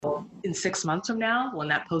in 6 months from now, when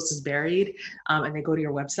that post is buried, and they go to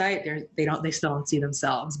your website, they still don't see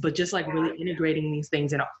themselves. But just like really integrating these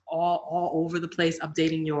things and all over the place,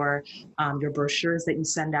 updating your brochures that you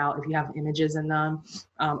send out if you have images in them,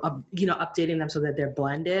 updating them so that they're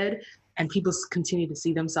blended and people continue to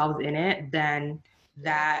see themselves in it, then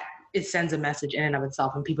that it sends a message in and of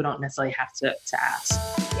itself, and people don't necessarily have to ask.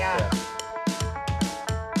 Yeah.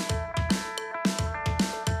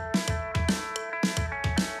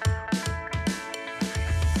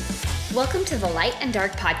 Welcome to the Light and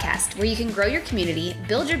Dark podcast, where you can grow your community,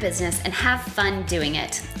 build your business, and have fun doing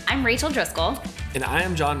it. I'm Rachel Driscoll. And I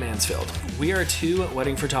am John Mansfield. We are two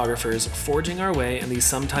wedding photographers forging our way in these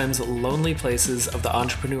sometimes lonely places of the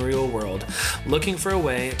entrepreneurial world, looking for a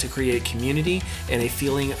way to create community and a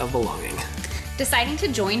feeling of belonging. Deciding to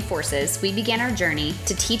join forces, we began our journey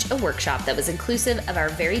to teach a workshop that was inclusive of our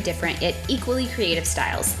very different yet equally creative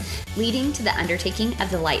styles, leading to the undertaking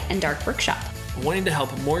of the Light and Dark workshop. Wanting to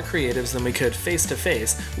help more creatives than we could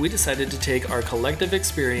face-to-face, we decided to take our collective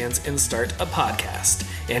experience and start a podcast.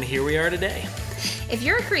 And here we are today. If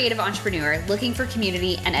you're a creative entrepreneur looking for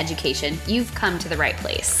community and education, you've come to the right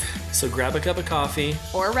place. So grab a cup of coffee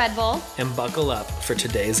or a Red Bull and buckle up for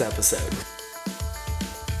today's episode.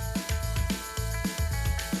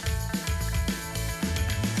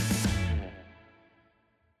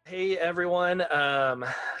 Hey everyone,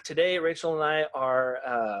 today Rachel and I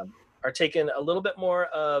are taking a little bit more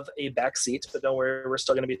of a back seat, but don't worry, we're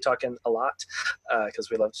still going to be talking a lot because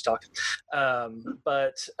we love to talk.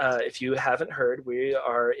 But if you haven't heard, we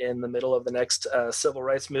are in the middle of the next civil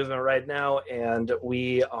rights movement right now, and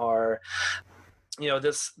we are,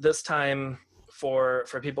 this time for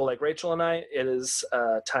people like Rachel and I, it is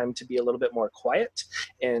time to be a little bit more quiet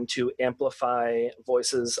and to amplify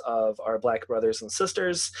voices of our Black brothers and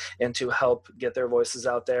sisters and to help get their voices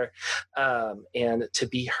out there and to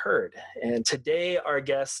be heard. And today our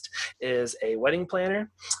guest is a wedding planner.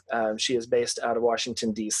 She is based out of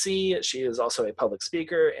Washington, D.C. She is also a public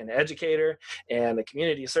speaker, an educator, and a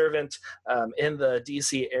community servant in the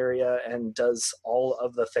D.C. area and does all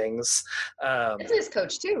of the things. Business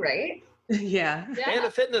coach too, right? Yeah. And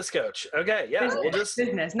a fitness coach. Okay, yeah. We'll just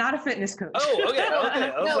business, not a fitness coach. Oh, okay.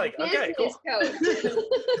 I was like, okay, cool. Coach.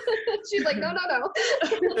 She's like, no.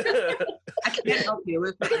 I can't help you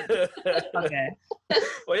with it. Okay.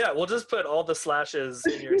 Well, yeah, we'll just put all the slashes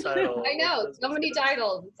in your title. I know, so many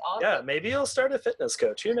titles. It's awesome. Yeah, maybe you'll start a fitness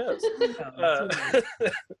coach. Who knows?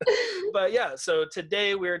 But yeah, so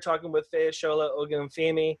today we're talking with Fayoshola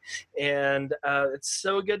Ogunfemi, and it's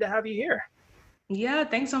so good to have you here. Yeah,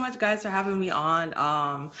 thanks so much, guys, for having me on.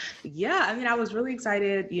 I was really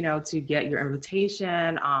excited, to get your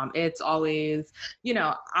invitation. It's always,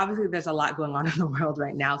 obviously there's a lot going on in the world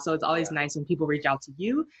right now. So it's always nice when people reach out to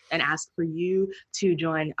you and ask for you to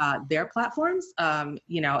join their platforms, and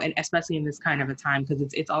especially in this kind of a time,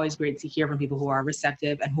 because it's always great to hear from people who are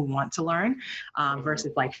receptive and who want to learn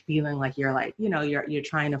versus like feeling like you're like, you're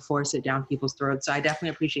trying to force it down people's throats. So I definitely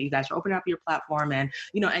appreciate you guys for opening up your platform and,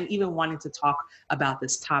 and even wanting to talk about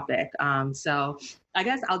this topic. So I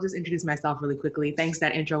guess I'll just introduce myself really quickly. Thanks,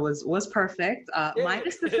 that intro was perfect.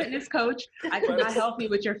 Minus the fitness coach. I cannot help you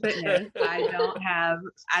with your fitness. I don't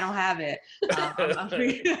have it.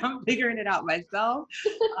 I'm figuring it out myself.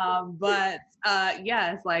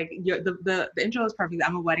 Yes, like the intro is perfect.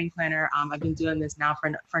 I'm a wedding planner. I've been doing this now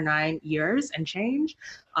for 9 years and change.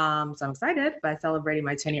 So I'm excited by celebrating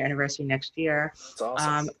my 10-year anniversary next year. That's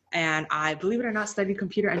awesome. And I, believe it or not, studied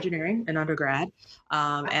computer engineering in undergrad.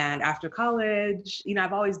 And after college,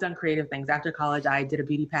 I've always done creative things. After college, I did a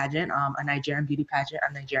beauty pageant, a Nigerian beauty pageant.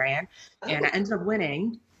 I'm Nigerian. And I ended up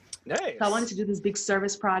winning. Nice. So I wanted to do this big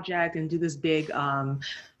service project and do this big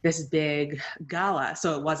gala.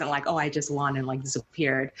 So it wasn't like, oh, I just won and like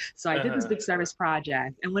disappeared. So I did this big service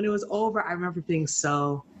project. And when it was over, I remember being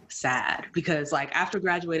so sad because like after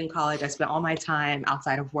graduating college, I spent all my time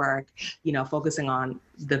outside of work, focusing on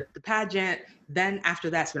the pageant. Then after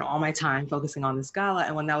that, spent all my time focusing on this gala.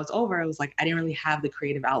 And when that was over, it was like, I didn't really have the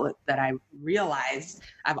creative outlet that I realized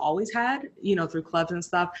I've always had, through clubs and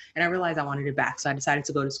stuff. And I realized I wanted it back. So I decided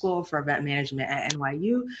to go to school for event management at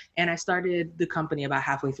NYU. And I started the company about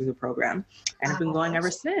halfway through the program. And I've been going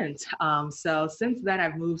ever since. So since then,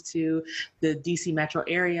 I've moved to the DC metro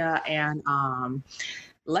area and,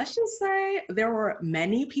 let's just say there were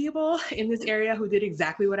many people in this area who did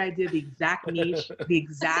exactly what I did, the exact niche, the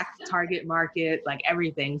exact target market, like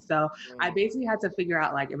everything. So I basically had to figure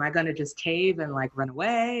out, like, am I going to just cave and like run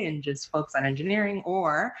away and just focus on engineering,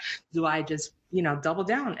 or do I just, double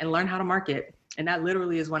down and learn how to market And that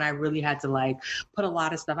literally is when I really had to like put a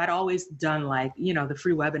lot of stuff. I'd always done like, you know, the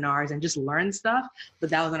free webinars and just learn stuff. But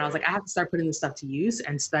that was when I was like, I have to start putting this stuff to use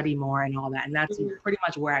and study more and all that. And that's pretty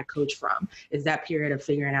much where I coach from, is that period of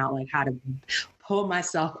figuring out like how to pull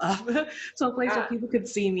myself up to a place where people could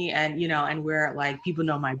see me, and, you know, and where like people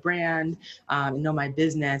know my brand, know my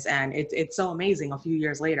business. And it's so amazing. A few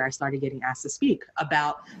years later, I started getting asked to speak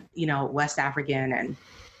about, you know, West African and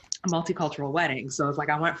multicultural weddings. So it's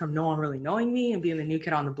like I went from no one really knowing me and being the new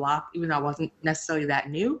kid on the block, even though I wasn't necessarily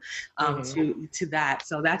that new, to that.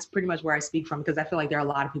 So that's pretty much where I speak from, because I feel like there are a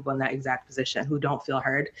lot of people in that exact position who don't feel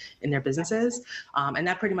heard in their businesses. And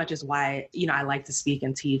that pretty much is why, you know, I like to speak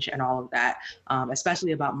and teach and all of that,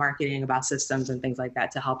 especially about marketing, about systems and things like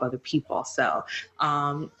that to help other people. So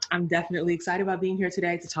I'm definitely excited about being here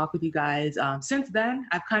today to talk with you guys. Since then,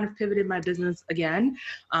 I've kind of pivoted my business again.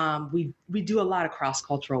 We do a lot of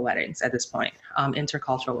cross-cultural weddings at this point,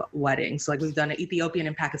 intercultural weddings. So like we've done an Ethiopian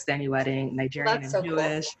and Pakistani wedding, Nigerian and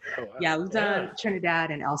Jewish. Cool. Oh, wow. Yeah, we've done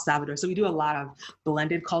Trinidad and El Salvador. So we do a lot of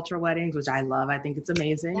blended cultural weddings, which I love. I think it's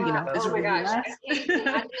amazing. Yeah. You know, Oh my gosh. I can't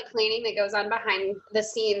imagine the planning that goes on behind the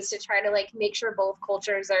scenes to try to like make sure both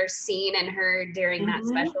cultures are seen and heard during that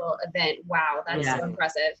special event. Wow, that's so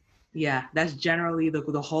impressive. Yeah, that's generally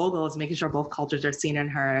the whole goal, is making sure both cultures are seen and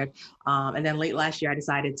heard. And then late last year, I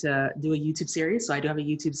decided to do a YouTube series. So I do have a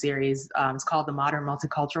YouTube series. It's called The Modern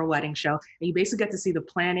Multicultural Wedding Show. And you basically get to see the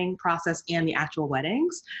planning process and the actual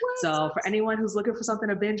weddings. What? So for anyone who's looking for something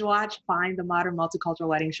to binge watch, find The Modern Multicultural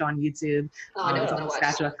Wedding Show on YouTube. It's on the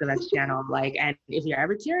Statue of Quebec channel. Like, and if you're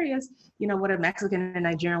ever curious, you know, what a Mexican and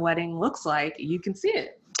Nigerian wedding looks like, you can see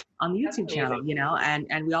it on the YouTube channel, you know, and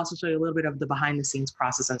we also show you a little bit of the behind the scenes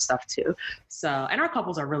process and stuff too. So, and our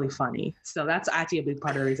couples are really funny. So that's actually a big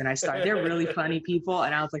part of the reason I started. They're really funny people.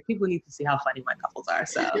 And I was like, people need to see how funny my couples are.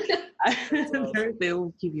 So they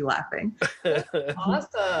will keep you laughing.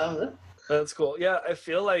 Awesome. That's cool. Yeah. I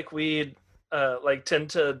feel like we like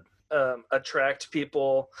tend to attract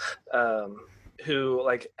people who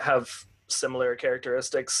like have similar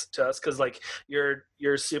characteristics to us, because like you're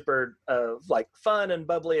super like fun and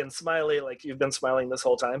bubbly and smiley, like you've been smiling this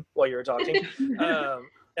whole time while you were talking.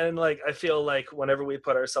 And like I feel like whenever we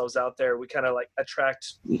put ourselves out there, we kind of like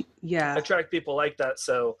attract people like that.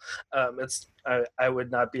 So it's I would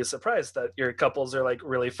not be surprised that your couples are like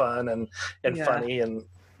really fun and funny, and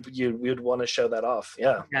you'd want to show that off.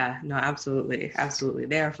 Yeah No, absolutely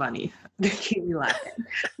they're funny. They keep me laughing.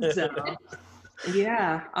 So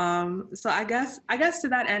yeah. So I guess to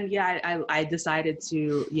that end, I decided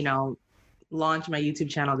to, you know, launch my YouTube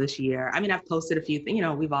channel this year. I mean, I've posted a few things, you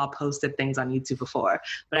know, we've all posted things on YouTube before,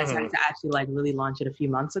 but I decided to actually like really launch it a few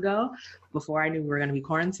months ago before I knew we were going to be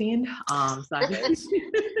quarantined. And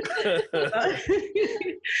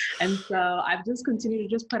so I've just continued to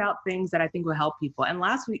just put out things that I think will help people. And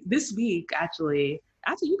this week, actually,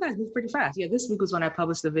 you guys moved pretty fast. Yeah. This week was when I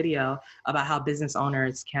published a video about how business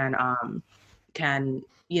owners can,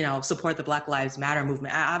 you know, support the Black Lives Matter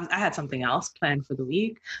movement. I had something else planned for the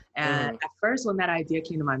week. And at first, when that idea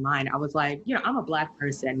came to my mind, I was like, you know, I'm a Black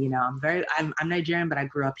person, you know, I'm Nigerian, but I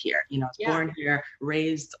grew up here, you know, I was born here,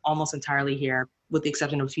 raised almost entirely here, with the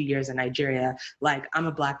exception of a few years in Nigeria. Like, I'm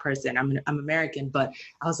a Black person, I'm American, but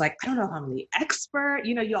I was like, I don't know if I'm the expert.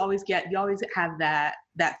 You know, you always have that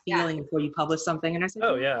feeling before you publish something. And I said,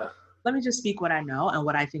 let me just speak what I know and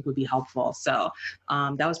what I think would be helpful. So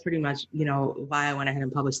that was pretty much, you know, why I went ahead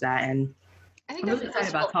and published that. And I think that's really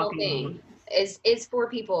the whole thing is for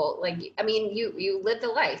people. Like, I mean, you live the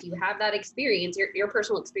life, you have that experience, your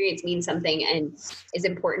personal experience means something and is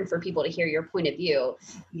important for people to hear your point of view.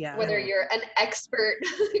 Yeah. Whether you're an expert,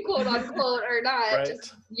 quote unquote, or not, right.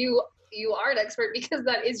 Just you are an expert because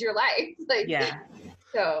that is your life. Like,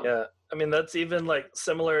 so. Yeah. I mean, that's even like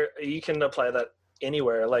similar. You can apply that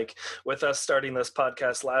anywhere. Like with us starting this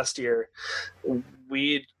podcast last year,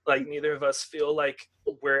 we like neither of us feel like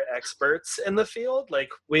we're experts in the field.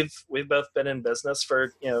 Like we've both been in business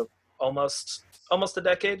for, you know, almost a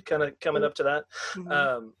decade, kind of coming up to that.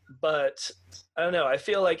 But I don't know, I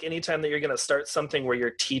feel like anytime that you're going to start something where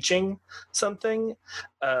you're teaching something,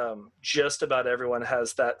 just about everyone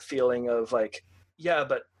has that feeling of like, yeah,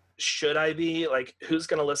 but should I be, like, who's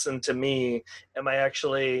going to listen to me? Am I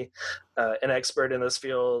actually an expert in this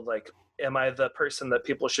field? Like, am I the person that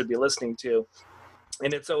people should be listening to?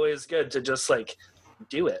 And it's always good to just like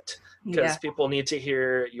do it, because people need to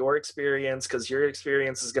hear your experience, because your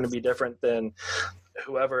experience is going to be different than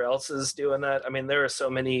whoever else is doing that. I mean, there are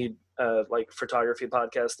so many like photography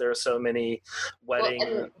podcasts. There are so many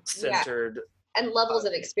wedding centered and levels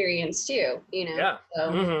of experience too, you know? Yeah.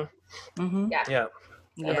 So,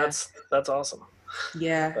 And that's awesome.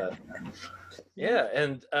 Yeah. But, Yeah,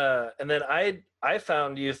 and then I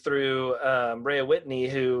found you through Rhea Whitney,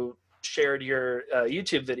 who shared your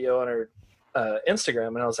YouTube video on her Instagram,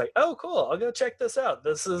 and I was like, oh, cool, I'll go check this out.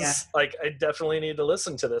 This is like, I definitely need to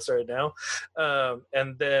listen to this right now.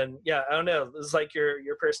 And then, I don't know, this is like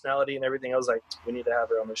your personality and everything. I was like, we need to have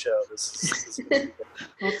her on the show. This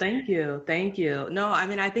Well, thank you. No, I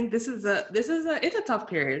mean, I think it's a tough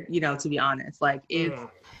period, to be honest. Like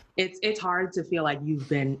it's hard to feel like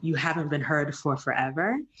you haven't been heard for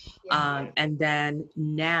forever. And then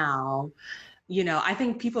now, I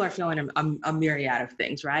think people are feeling a myriad of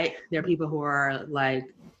things, right? There are people who are like,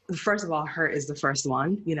 first of all, hurt is the first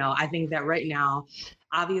one. I think that right now,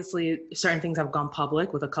 obviously certain things have gone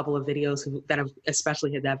public with a couple of videos that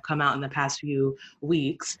have come out in the past few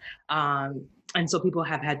weeks. And so people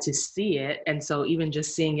have had to see it. And so even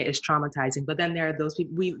just seeing it is traumatizing. But then there are those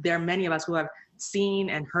people, there are many of us who have seen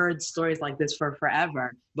and heard stories like this for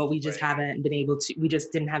forever, but we just haven't been able to, we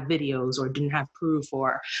just didn't have videos or didn't have proof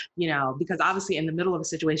or, because obviously in the middle of a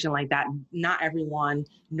situation like that, not everyone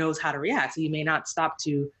knows how to react. So you may not stop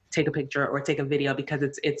to take a picture or take a video because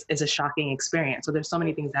it's a shocking experience. So there's so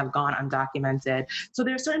many things that have gone undocumented. So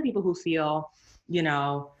there are certain people who feel,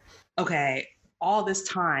 okay, all this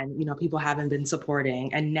time, people haven't been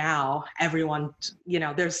supporting, and now everyone,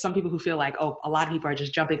 there's some people who feel like, oh, a lot of people are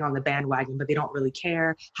just jumping on the bandwagon, but they don't really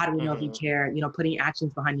care. How do we know if you care? Putting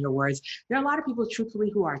actions behind your words. There are a lot of people, truthfully,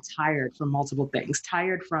 who are tired from multiple things,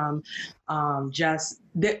 tired from just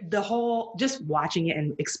the whole, just watching it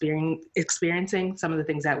and experiencing some of the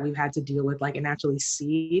things that we've had to deal with, like, and actually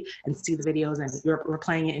see the videos and you're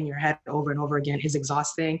playing it in your head over and over again is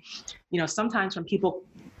exhausting. Sometimes from people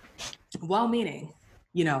well-meaning,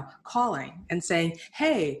 calling and saying,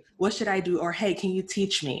 hey, what should I do? Or, hey, can you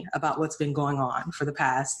teach me about what's been going on for the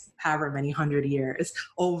past however many 100 years,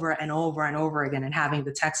 over and over and over again, and having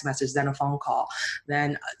the text message, then a phone call,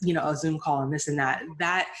 then, a Zoom call and this and that.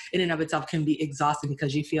 That in and of itself can be exhausting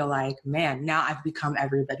because you feel like, man, now I've become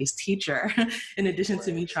everybody's teacher in addition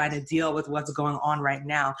to me trying to deal with what's going on right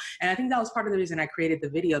now. And I think that was part of the reason I created the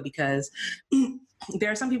video, because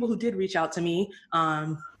there are some people who did reach out to me,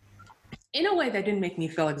 in a way that didn't make me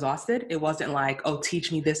feel exhausted. It wasn't like, oh,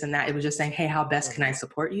 teach me this and that. It was just saying, hey, how best can I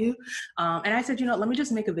support you? And I said, let me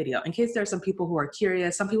just make a video in case there are some people who are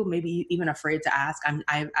curious. Some people may be even afraid to ask.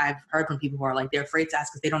 I've heard from people who are like, they're afraid to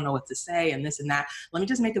ask because they don't know what to say and this and that. Let me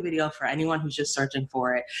just make a video for anyone who's just searching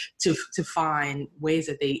for it to find ways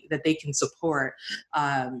that they can support.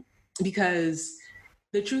 Because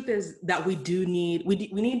the truth is that we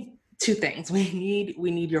need two things. We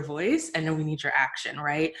need your voice, and then we need your action,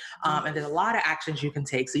 right? And there's a lot of actions you can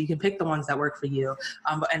take. So you can pick the ones that work for you.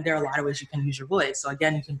 And there are a lot of ways you can use your voice. So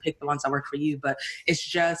again, you can pick the ones that work for you, but it's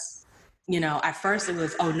just, at first it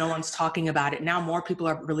was, oh, no one's talking about it. Now more people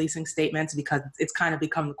are releasing statements because it's kind of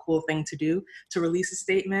become the cool thing to do, to release a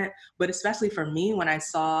statement. But especially for me, when I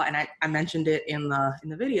saw, and I mentioned it in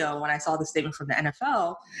the video, when I saw the statement from the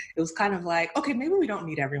NFL, it was kind of like, okay, maybe we don't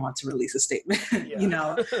need everyone to release a statement.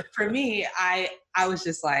 For me, I was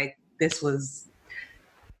just like, this was,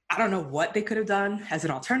 I don't know what they could have done as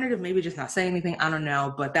an alternative, maybe just not say anything. I don't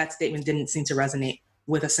know. But that statement didn't seem to resonate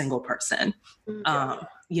with a single person.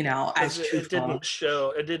 As truthful.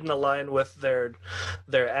 It didn't align with their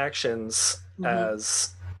actions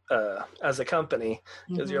as a company,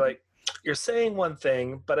 because you're saying one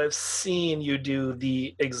thing, but I've seen you do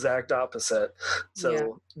the exact opposite.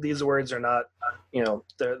 So these words are not,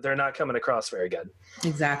 they're not coming across very good.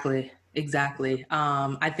 Exactly.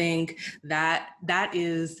 I think that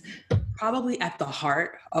is probably at the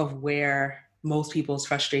heart of where most people's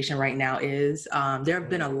frustration right now is. There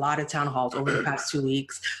have been a lot of town halls over the past 2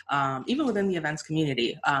 weeks, even within the events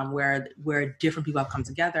community, where different people have come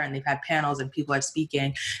together and they've had panels and people are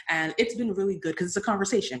speaking. And it's been really good because it's a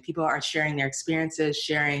conversation. People are sharing their experiences,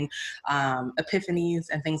 sharing epiphanies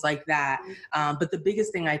and things like that. But the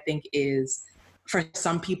biggest thing I think is, for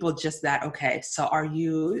some people, just that, okay, so are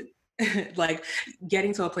you like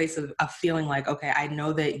getting to a place of feeling like, okay, I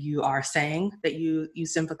know that you are saying that you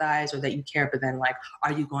sympathize or that you care, but then like,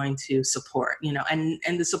 are you going to support,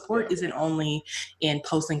 and the support isn't only in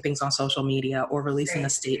posting things on social media or releasing a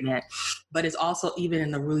statement, but it's also even in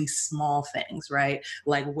the really small things, right?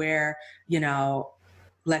 Like where,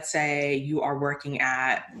 let's say you're working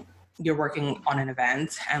on an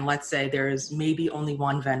event, and let's say there's maybe only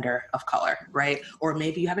one vendor of color, right? Or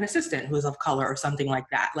maybe you have an assistant who is of color or something like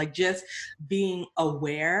that. Like just being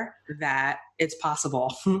aware that it's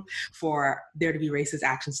possible for there to be racist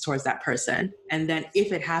actions towards that person. And then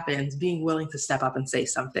if it happens, being willing to step up and say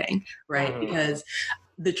something, right? Because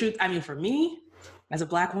the truth, for me, as a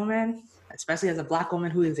Black woman, especially as a Black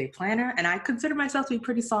woman who is a planner, and I consider myself to be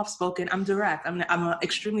pretty soft-spoken. I'm direct. I'm an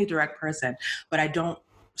extremely direct person, but I don't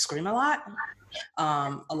scream a lot.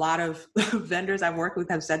 A lot of vendors I've worked with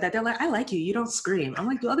have said that. They're like, I like you. You don't scream. I'm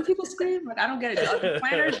like, do other people scream? Like, I don't get it. Do other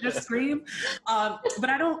planners just scream? But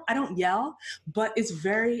I don't yell. But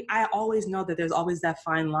I always know that there's always that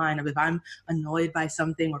fine line of if I'm annoyed by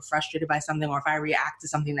something or frustrated by something, or if I react to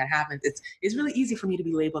something that happens, it's really easy for me to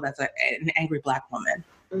be labeled as an angry Black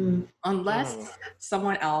woman, unless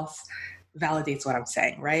someone else validates what I'm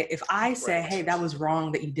saying, right? If I say, hey, that was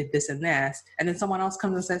wrong that you did this and this, and then someone else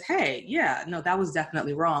comes and says, hey, yeah, no, that was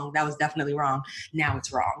definitely wrong. That was definitely wrong. Now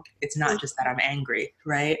it's wrong. It's not just that I'm angry,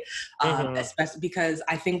 right? Especially because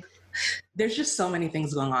I think there's just so many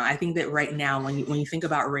things going on. I think that right now, when you think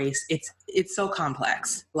about race, it's so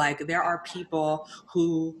complex. Like there are people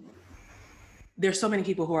who there's so many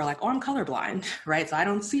people who are like, oh, I'm colorblind, right? So I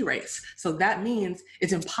don't see race. So that means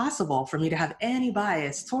it's impossible for me to have any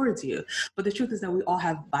bias towards you. But the truth is that we all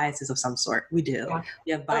have biases of some sort. We do. Yeah.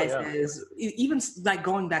 We have biases, even like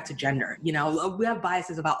going back to gender, we have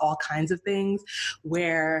biases about all kinds of things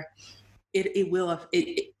where it will,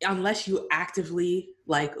 unless you actively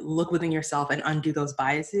like look within yourself and undo those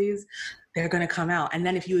biases, they're going to come out. And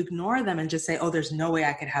then if you ignore them and just say, oh, there's no way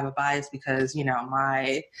I could have a bias because,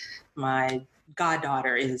 my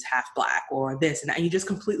goddaughter is half Black or this, and you just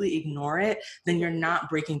completely ignore it, then you're not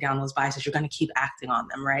breaking down those biases. You're going to keep acting on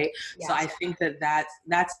them, right? Yes. So I think that's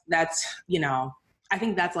I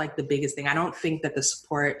think that's like the biggest thing. I don't think that the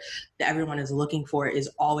support that everyone is looking for is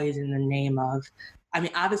always in the name of, I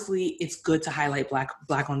mean, obviously it's good to highlight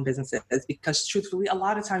Black-owned businesses because truthfully, a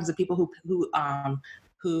lot of times the people who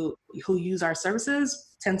use our services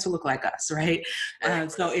tend to look like us, right?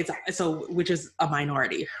 Which is a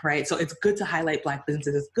minority, right? So it's good to highlight Black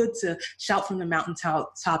businesses. It's good to shout from the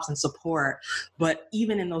mountaintops and support. But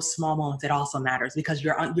even in those small moments, it also matters because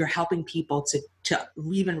you're helping people to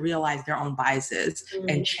even realize their own biases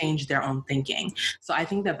and change their own thinking. So I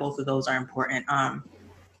think that both of those are important.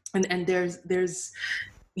 And there's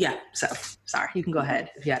yeah. So sorry, you can go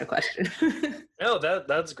ahead if you had a question. No,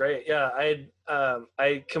 that's great. Yeah,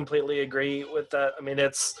 I completely agree with that. I mean,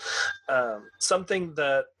 it's something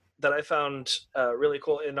that I found really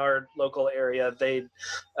cool in our local area. They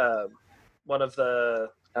one of the,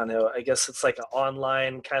 I don't know, I guess it's like an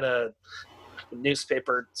online kind of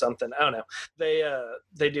newspaper something, I don't know,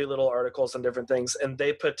 they do little articles on different things, and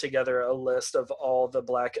they put together a list of all the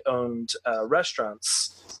Black owned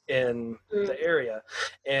restaurants in the area,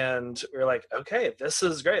 and we were like, okay, this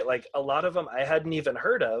is great. Like a lot of them I hadn't even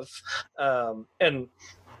heard of, and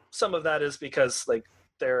some of that is because like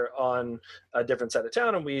they're on a different side of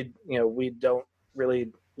town, and we don't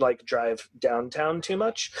really like drive downtown too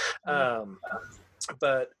much.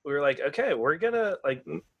 But we were like, okay, we're gonna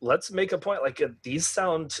let's make a point. Like these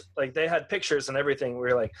sound like they had pictures and everything. We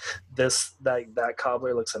were like, that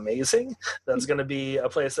cobbler looks amazing. That's gonna be a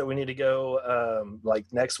place that we need to go like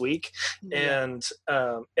next week. Yeah.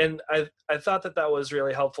 And I thought that was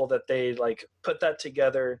really helpful that they like put that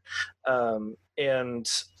together. And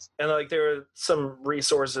like there were some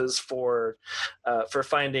resources for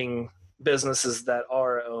finding businesses that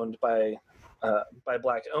are owned by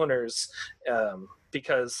Black owners,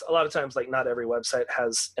 because a lot of times like not every website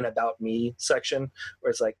has an about me section where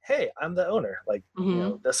it's like, hey, I'm the owner, like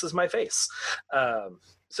this is my face.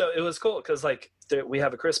 So it was cool because like we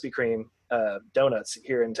have a Krispy Kreme donuts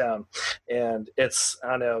here in town, and it's,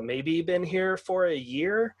 I don't know, maybe been here for a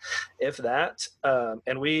year, if that.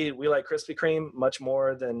 And we like Krispy Kreme much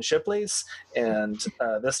more than Shipley's, and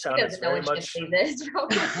this town is very much. Okay,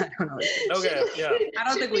 yeah. I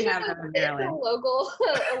don't think we have that in Maryland. A local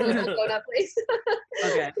donut place.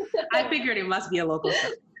 Okay, I figured it must be a local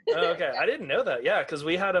show. Okay, I didn't know that. Yeah, because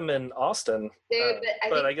we had them in Austin,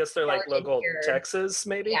 but I guess they're like local here. Texas,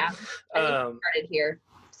 maybe. Yeah, started here.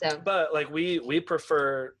 So, but like we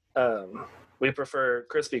prefer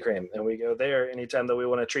Krispy Kreme, and we go there anytime that we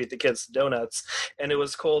want to treat the kids to donuts. And it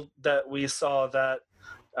was cool that we saw that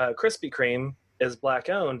Krispy Kreme is Black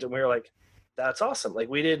owned, and we were like, that's awesome. Like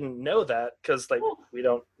we didn't know that because like we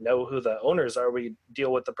don't know who the owners are. We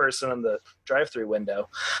deal with the person in the drive-through window.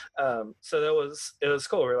 So it was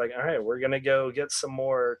cool. We're like, all right, we're gonna go get some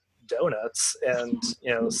more donuts and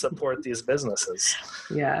support these businesses.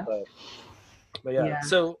 Yeah. But yeah.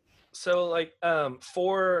 So like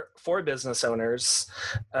for business owners,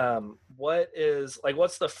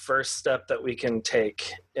 what's the first step that we can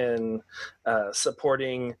take in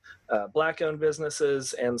supporting Black owned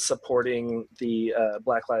businesses and supporting the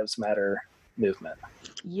Black Lives Matter movement?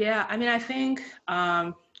 Yeah, I mean, I think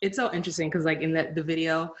It's so interesting because like in the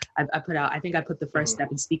video I put out, I think I put the first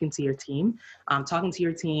step in speaking to your team, talking to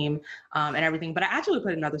your team and everything. But I actually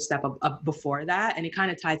put another step up before that. And it kind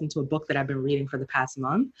of ties into a book that I've been reading for the past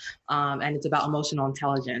month. And it's about emotional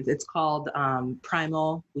intelligence. It's called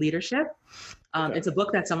Primal Leadership. It's a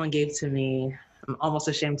book that someone gave to me. I'm almost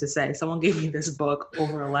ashamed to say someone gave me this book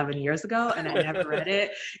over 11 years ago and I never read it,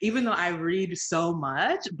 even though I read so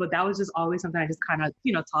much, but that was just always something I just kind of,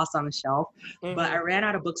 tossed on the shelf. But I ran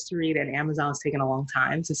out of books to read and Amazon was taking a long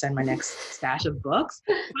time to send my next stash of books.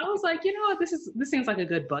 So I was like, you know what, this seems like a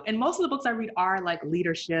good book. And most of the books I read are like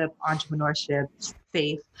leadership, entrepreneurship,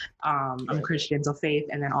 faith. I'm a Christian, so faith,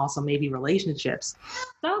 and then also maybe relationships.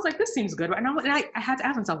 So I was like, this seems good. And I had to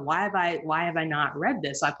ask myself, why have I not read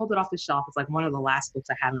this? So I pulled it off the shelf. It's like one of the last books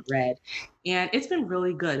I haven't read. And it's been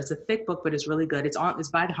really good. It's a thick book, but it's really good. It's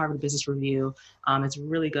by the Harvard Business Review. It's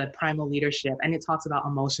really good, Primal Leadership. And it talks about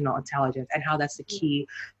emotional intelligence and how that's the key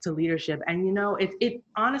to leadership. And, it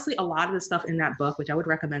honestly, a lot of the stuff in that book, which I would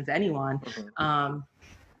recommend to anyone,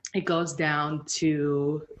 it goes down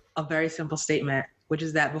to a very simple statement, which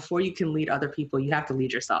is that before you can lead other people, you have to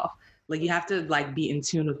lead yourself. Like you have to be in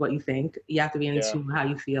tune with what you think. You have to be in tune with how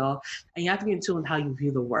you feel, and you have to be in tune with how you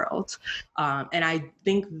view the world. And I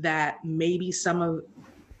think that maybe I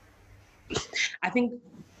think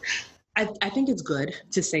it's good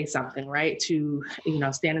to say something, right? To,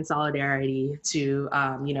 stand in solidarity, to,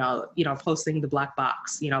 posting the Black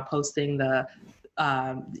box, posting the,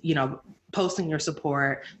 posting your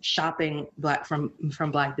support, shopping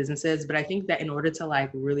from Black businesses. But I think that in order to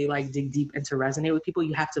really dig deep and to resonate with people,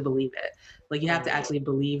 you have to believe it. Like you have to actually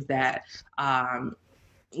believe that,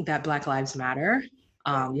 that Black lives matter.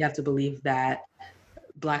 You have to believe that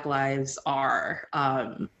Black lives are,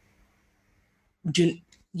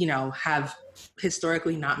 have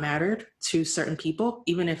historically not mattered to certain people,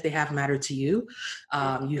 even if they have mattered to you.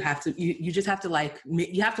 You just have to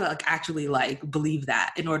actually believe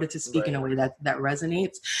that in order to speak in a way that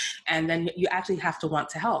resonates. And then you actually have to want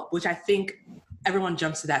to help, which I think everyone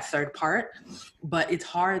jumps to that third part, but it's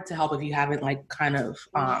hard to help if you haven't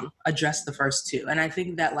addressed the first two. And I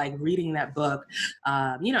think that reading that book,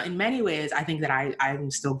 in many ways, I think that I'm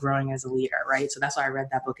still growing as a leader, right? So that's why I read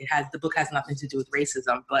that book. The book has nothing to do with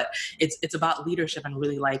racism, but it's about leadership and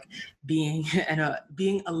really being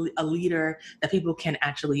a leader that people can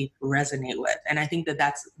actually resonate with. And I think that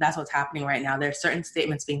that's what's happening right now. There's certain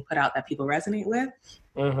statements being put out that people resonate with.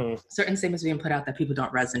 Certain statements being put out that people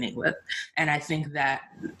don't resonate with. And I think that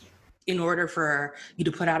in order for you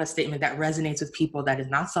to put out a statement that resonates with people, that is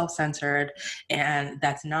not self-centered and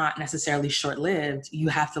that's not necessarily short-lived, you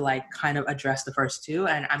have to kind of address the first two.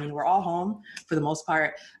 And I mean, we're all home for the most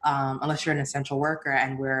part, unless you're an essential worker,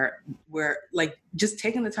 and we're just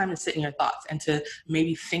taking the time to sit in your thoughts and to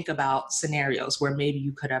maybe think about scenarios where maybe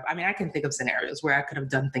you could have, I can think of scenarios where I could have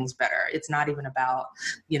done things better. It's not even about,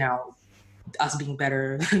 us being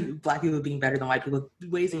better, Black people being better than white people,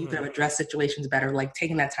 ways that you could have addressed situations better,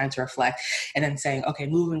 taking that time to reflect and then saying, okay,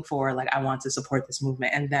 moving forward, I want to support this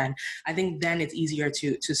movement. And then I think then it's easier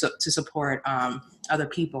to support other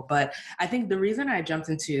people. But I think the reason I jumped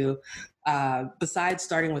into, besides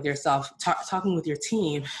starting with yourself, talking with your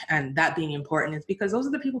team, and that being important, is because those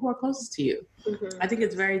are the people who are closest to you. I think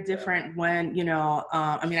it's very different when,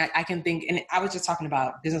 I can think, and I was just talking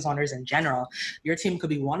about business owners in general. Your team could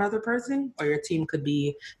be one other person, or your team could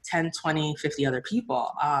be 10, 20, 50 other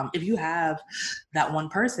people. If you have that one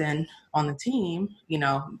person on the team,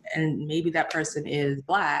 and maybe that person is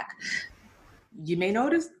Black, you may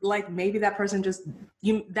notice maybe that person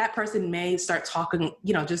that person may start talking,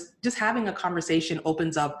 just having a conversation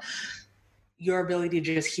opens up your ability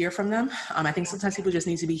to just hear from them. I think sometimes people just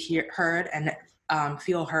need to be heard and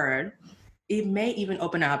feel heard. It may even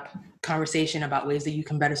open up conversation about ways that you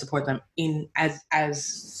can better support them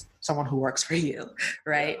as someone who works for you,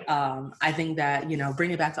 right? I think that,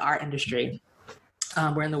 bring it back to our industry.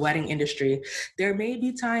 We're in the wedding industry. There may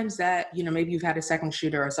be times that, maybe you've had a second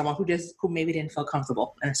shooter or someone who maybe didn't feel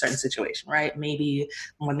comfortable in a certain situation, right? Maybe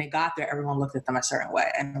when they got there, everyone looked at them a certain way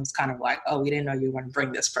and it was kind of like, oh, we didn't know you were going to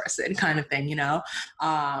bring this person kind of thing,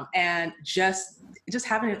 and just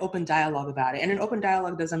having an open dialogue about it. And an open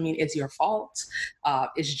dialogue doesn't mean it's your fault.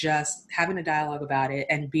 It's just having a dialogue about it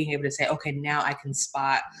and being able to say, okay, now I can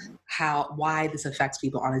spot why this affects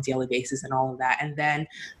people on a daily basis and all of that. And then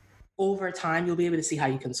over time, you'll be able to see how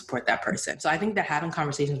you can support that person. So I think that having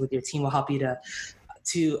conversations with your team will help you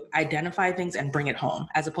to identify things and bring it home,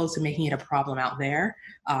 as opposed to making it a problem out there,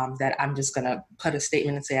 that I'm just going to put a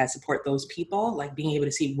statement and say I support those people, being able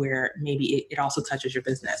to see where maybe it also touches your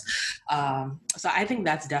business. So I think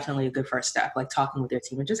that's definitely a good first step, talking with your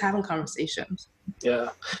team and just having conversations.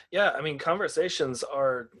 Yeah. I mean, conversations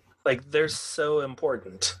are like, they're so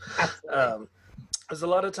important. Absolutely. There's a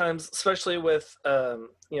lot of times, especially with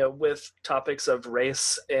with topics of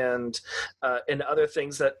race and other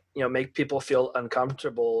things that make people feel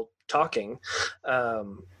uncomfortable talking,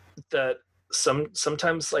 that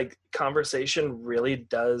sometimes like conversation really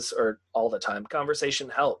does, or all the time, conversation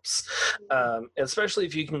helps, especially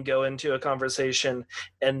if you can go into a conversation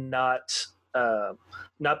and not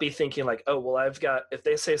be thinking like, oh, well, if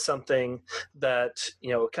they say something that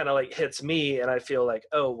kind of like hits me and I feel like,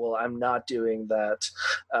 oh, well, I'm not doing that,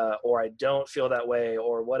 or I don't feel that way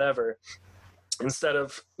or whatever, instead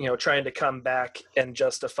of trying to come back and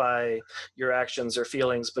justify your actions or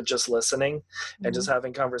feelings, but just listening and just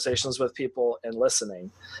having conversations with people and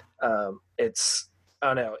listening.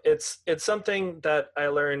 I don't know. It's something that I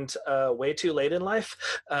learned way too late in life,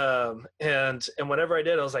 and whenever I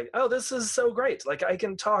did, I was like, "Oh, this is so great!" Like I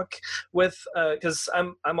can talk with, because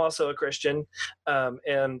I'm also a Christian,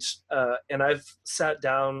 and I've sat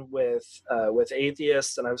down with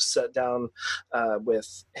atheists, and I've sat down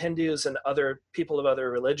with Hindus and other people of other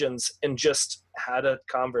religions, and just had a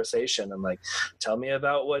conversation. And like, tell me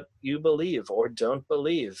about what you believe or don't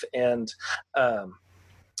believe, and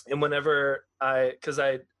whenever I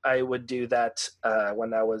would do that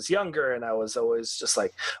when I was younger, and I was always just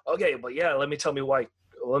like, okay, but yeah, let me tell you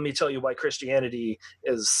why Christianity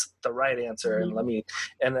is the right answer, and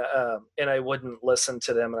and I wouldn't listen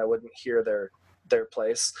to them, and I wouldn't hear their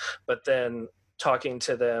place. But then talking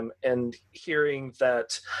to them and hearing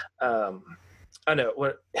that, I know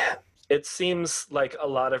what. It seems like a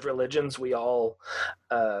lot of religions, we all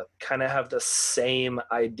kind of have the same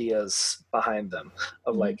ideas behind them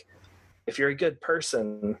of like, if you're a good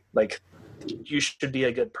person, like you should be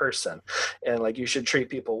a good person, and like you should treat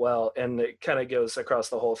people well, and it kind of goes across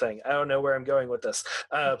the whole thing. I don't know where I'm going with this,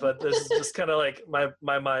 but this is just kind of like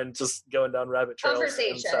my mind just going down rabbit trails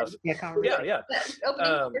and stuff. Yeah.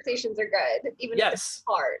 Opening conversations are good, even if it's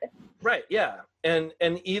hard. Right. Yeah. And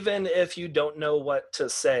even if you don't know what to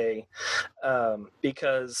say,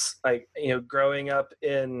 because like, growing up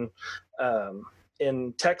in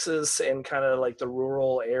Texas, and kind of like the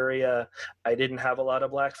rural area, I didn't have a lot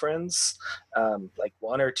of Black friends, like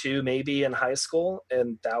one or two maybe in high school,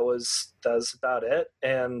 and that was about it.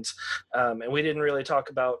 And we didn't really talk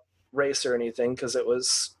about race or anything because it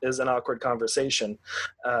was an awkward conversation.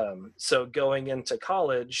 So going into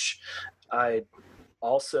college, I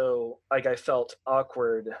also, like, I felt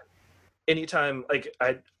awkward anytime, like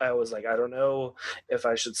I was like, I don't know if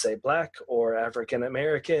I should say Black or African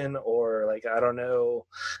American, or like I don't know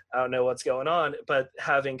what's going on. But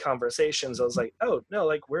having conversations, I was like, oh no,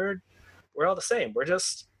 like we're all the same. We're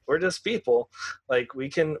just people. Like we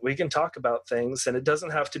can talk about things, and it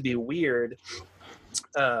doesn't have to be weird.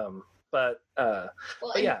 But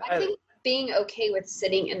yeah, I think being okay with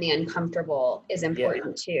sitting in the uncomfortable is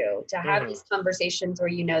important too, to have these conversations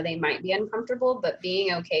where they might be uncomfortable, but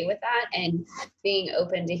being okay with that and being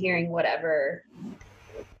open to hearing wherever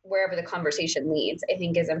the conversation leads, I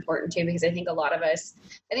think is important too, because I think a lot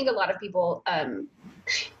of people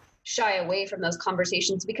shy away from those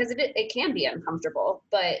conversations because it can be uncomfortable,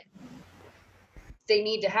 but they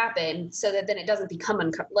need to happen so that then it doesn't become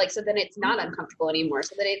so then it's not uncomfortable anymore,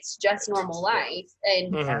 so that it's just normal life.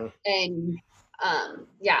 And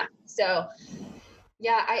so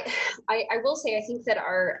I will say, I think that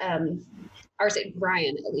our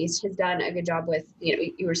Brian at least has done a good job with,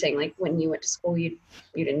 you were saying like when you went to school, you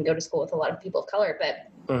didn't go to school with a lot of people of color, but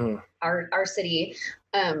our city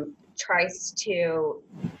tries to,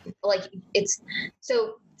 like, it's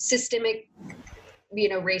so systemic.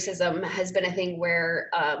 Racism has been a thing where,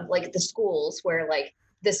 like the schools where like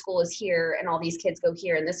this school is here and all these kids go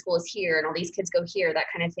here, and this school is here and all these kids go here, that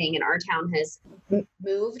kind of thing. And our town has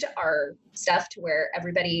moved our stuff to where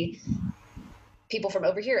people from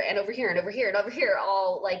over here and over here and over here and over here,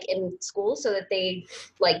 all like in school, so that they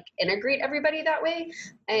like integrate everybody that way.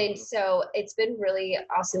 And so it's been really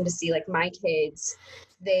awesome to see, like, my kids,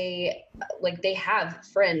 they have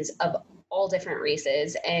friends of all different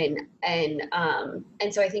races, and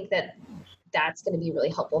so I think that that's going to be really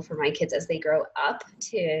helpful for my kids as they grow up,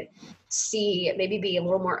 to see, maybe be a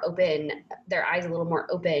little more open, their eyes a little more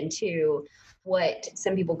open to what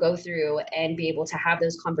some people go through, and be able to have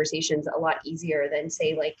those conversations a lot easier than,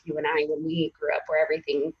 say, like you and I, when we grew up, where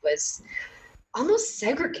everything was almost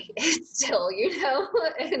segregated still,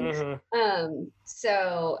 and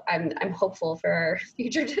so I'm hopeful for our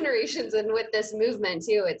future generations, and with this movement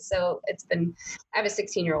too. I have a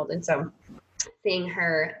 16-year-old, and so seeing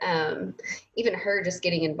her, even her just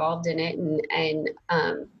getting involved in it and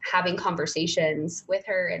having conversations with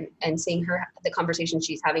her and seeing her, the conversations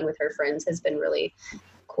she's having with her friends has been really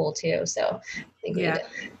cool too. So I think we need to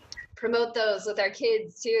promote those with our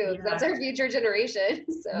kids too. Yeah. That's our future generation.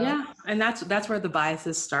 So. Yeah. And that's where the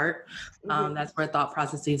biases start. That's where thought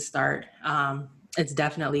processes start. It's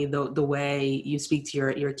definitely the way you speak to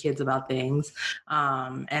your kids about things.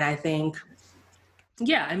 And I think,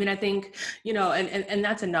 I think, and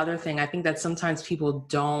that's another thing. I think that sometimes people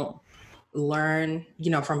don't learn,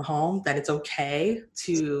 from home, that it's okay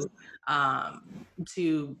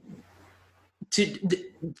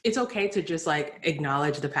it's okay to just like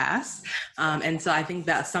acknowledge the past. And so I think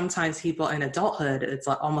that sometimes people in adulthood, it's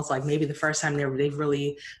almost like maybe the first time they've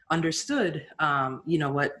really understood,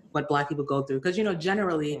 what Black people go through. Because,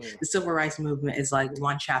 generally the civil rights movement is like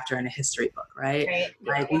one chapter in a history book, right?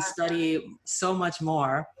 Like we study so much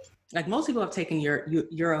more. Like most people have taken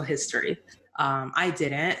Euro history. I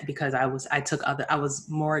didn't, because I was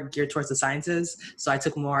more geared towards the sciences. So I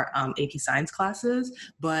took more AP science classes,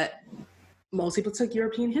 but most people took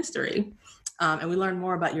European history. And we learn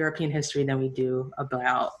more about European history than we do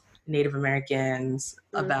about Native Americans,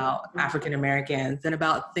 about African Americans, and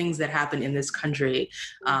about things that happen in this country,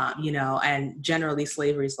 and generally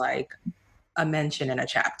slavery is like a mention in a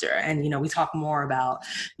chapter. And, we talk more about,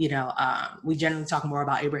 we generally talk more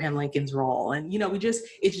about Abraham Lincoln's role. And,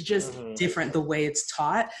 it's just different the way it's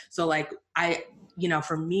taught. So like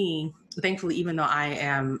for me, thankfully, even though I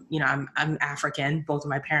am, I'm African, both of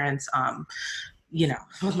my parents,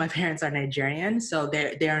 both my parents are Nigerian. So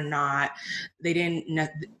my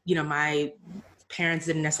parents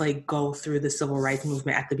didn't necessarily go through the civil rights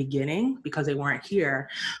movement at the beginning because they weren't here,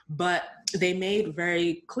 but they made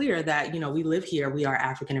very clear that, we live here, we are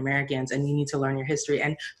African Americans, and you need to learn your history.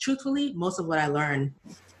 And truthfully, most of what I learned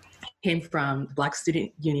came from the Black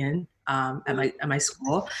Student Union at my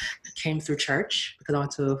school, came through church, because I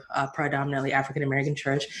went to a predominantly African-American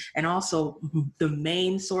church. And also the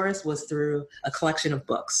main source was through a collection of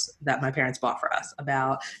books that my parents bought for us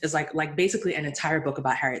it's like basically an entire book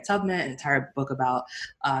about Harriet Tubman, an entire book about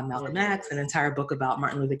Malcolm X, an entire book about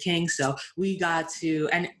Martin Luther King. So we got to,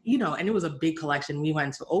 and it was a big collection. We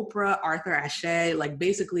went to Oprah, Arthur Ashe, like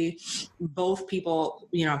basically both people,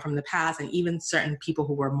 from the past, and even certain people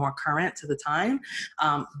who were more current to the time,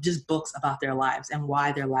 just books about their lives and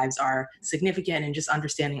why their lives are significant, and just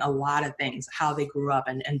understanding a lot of things, how they grew up,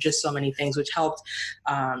 and just so many things, which helped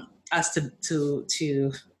us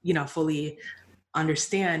to fully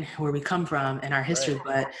understand where we come from and our history.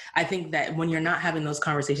 Right. But I think that when you're not having those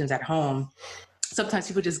conversations at home, sometimes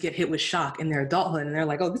people just get hit with shock in their adulthood, and they're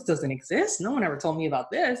like, oh, this doesn't exist. No one ever told me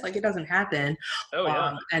about this. Like, it doesn't happen. Oh,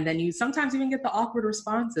 yeah. And then you sometimes even get the awkward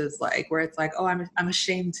responses, like where it's like, oh, I'm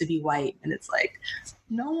ashamed to be white. And it's like,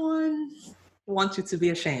 no one wants you to be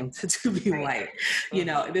ashamed to be white.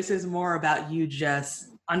 This is more about you just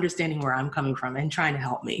understanding where I'm coming from and trying to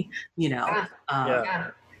help me,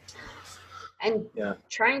 And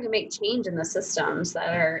trying to make change in the systems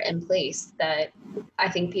that are in place that I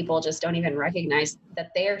think people just don't even recognize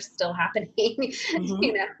that they are still happening,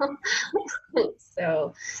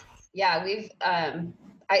 So,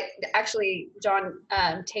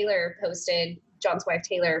 John's wife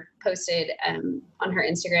Taylor posted on her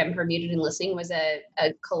Instagram, her Muted and Listening was a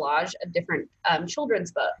collage of different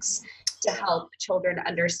children's books to help children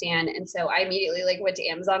understand. And so I immediately went to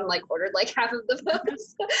Amazon and ordered half of the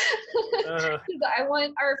books. I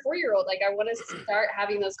want our 4-year-old, I want to start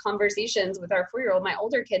having those conversations with our 4-year-old. My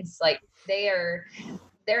older kids, they're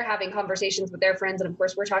having conversations with their friends. And of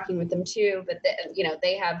course we're talking with them too, but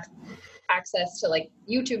they have access to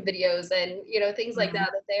YouTube videos and, things like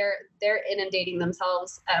that they're inundating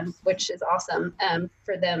themselves, which is awesome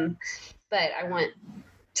for them. But I want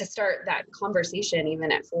to start that conversation even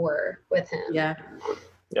at 4 with him. Yeah.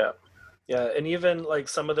 And even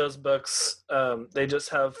some of those books, they just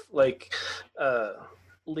have lead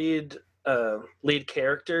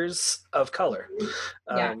characters of color.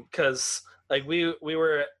 Because we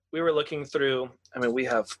were looking through, we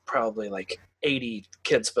have probably 80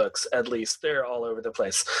 kids books at least. They're all over the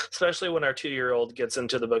place, especially when our 2-year-old gets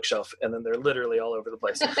into the bookshelf, and then they're literally all over the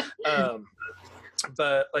place.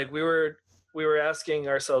 But we were asking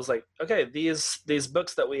ourselves, okay, these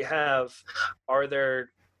books that we have, are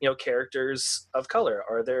there characters of color?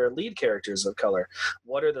 Are there lead characters of color?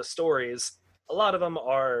 What are the stories? A lot of them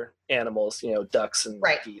are animals, ducks and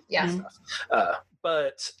geese and stuff.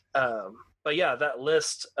 But yeah, that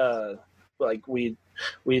list,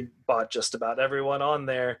 we bought just about everyone on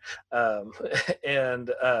there, and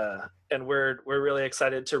we're really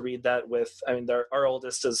excited to read that with. I mean, our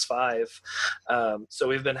oldest is 5, so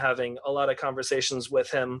we've been having a lot of conversations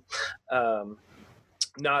with him.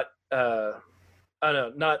 Not I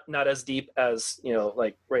don't know, not as deep as, you know,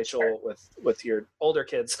 like Rachel with your older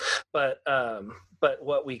kids, but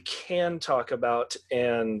what we can talk about,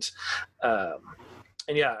 and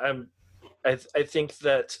yeah, I think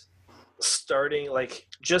that starting, like,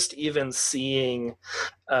 just even seeing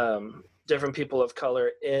different people of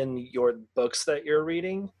color in your books that you're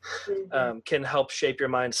reading can help shape your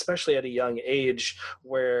mind, especially at a young age,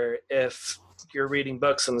 where if you're reading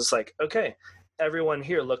books and it's like, okay, everyone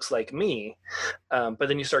here looks like me, but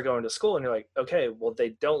then you start going to school and you're like, okay, well, they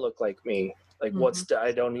don't look like me. Like,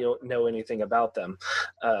 I don't know anything about them.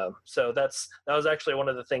 So that was actually one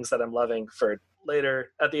of the things that I'm loving for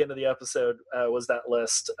later at the end of the episode, was that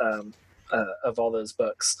list of all those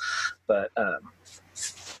books. But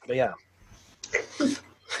yeah.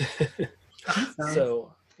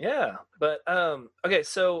 So yeah, but okay,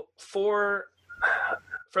 so for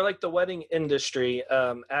like the wedding industry,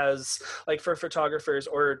 as like for photographers,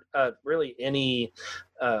 or really any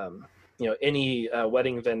any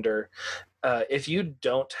wedding vendor, if you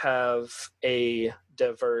don't have a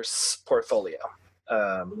diverse portfolio,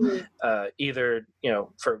 either, you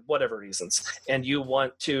know, for whatever reasons, and you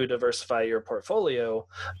want to diversify your portfolio,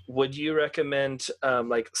 would you recommend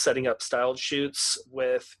like setting up styled shoots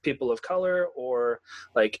with people of color, or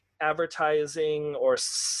like advertising, or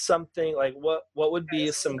something? Like, what would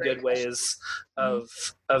be some good ways of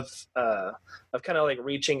kind of like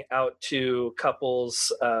reaching out to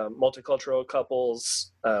couples, multicultural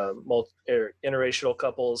couples, interracial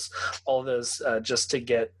couples, all those, just to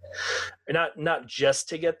get, not just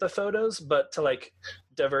to get the photos, but to like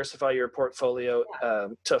diversify your portfolio,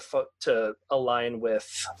 to align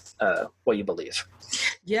with what you believe?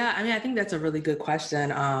 Yeah, I mean, I think that's a really good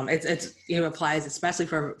question. It applies especially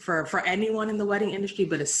for anyone in the wedding industry,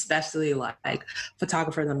 but especially like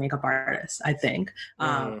photographers and makeup artists, I think,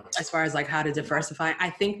 as far as like how to diversify. I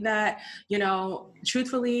think that, you know,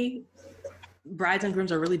 truthfully, brides and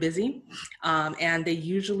grooms are really busy, and they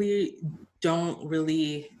usually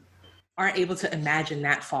aren't able to imagine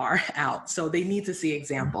that far out. So they need to see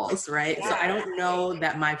examples, right? Yeah. So I don't know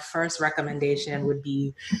that my first recommendation would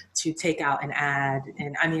be to take out an ad.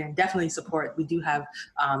 And I mean, definitely support. We do have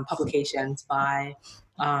publications by,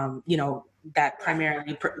 that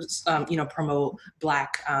primarily, promote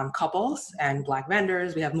Black couples and Black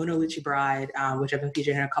vendors. We have Muna Lucci Bride, which I've been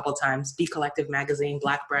featured in a couple of times, Be Collective Magazine,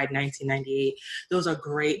 Black Bride 1998. Those are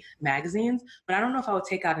great magazines, but I don't know if I would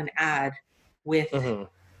take out an ad with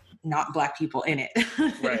not Black people in it.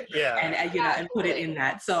 Right. Yeah. and put it in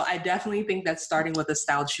that. So I definitely think that starting with a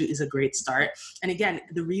styled shoot is a great start. And again,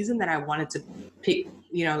 the reason that I wanted to pick,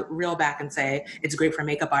 reel back and say it's great for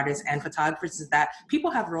makeup artists and photographers is that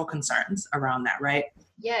people have real concerns around that, right?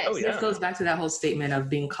 Yes. Oh, yeah. This goes back to that whole statement of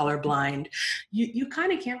being colorblind. You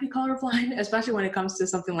kind of can't be colorblind, especially when it comes to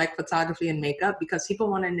something like photography and makeup, because people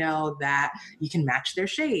want to know that you can match their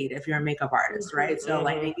shade if you're a makeup artist, right? So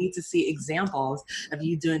like they need to see examples of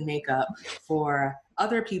you doing makeup for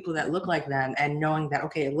other people that look like them, and knowing that,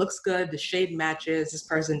 okay, it looks good, the shade matches, this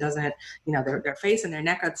person doesn't, their face and their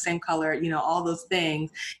neck are the same color, all those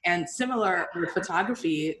things. And similar with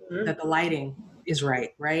photography, that the lighting is right.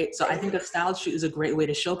 So I think a styled shoot is a great way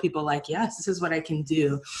to show people like, yes, this is what I can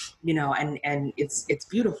do, and it's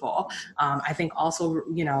beautiful. I think also,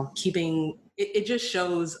 keeping it just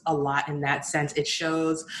shows a lot in that sense. It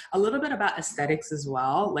shows a little bit about aesthetics as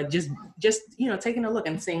well. Like just taking a look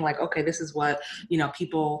and saying like, okay, this is what,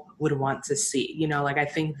 people would want to see, like, I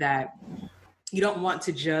think that you don't want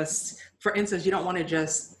to just, for instance, you don't want to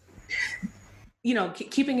just,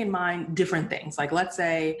 keeping in mind different things. Like, let's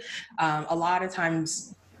say a lot of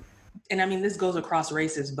times, and I mean, this goes across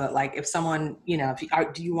races, but like if someone,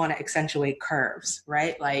 do you want to accentuate curves,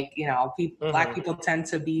 right? Like, Black people tend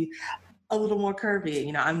to be a little more curvy.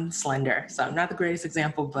 I'm slender, so I'm not the greatest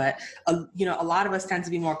example, but a lot of us tend to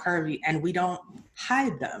be more curvy, and we don't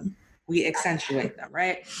hide them. We accentuate them,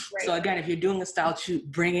 right? So again, if you're doing a style shoot,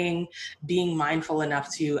 being mindful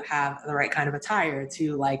enough to have the right kind of attire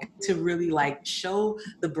to really like show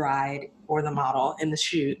the bride or the model in the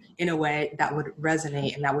shoot in a way that would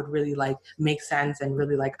resonate and that would really like make sense and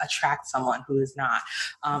really like attract someone who is not.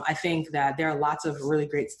 I think that there are lots of really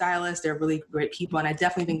great stylists, there are really great people, and I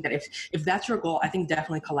definitely think that if that's your goal, I think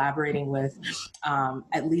definitely collaborating with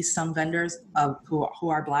at least some vendors who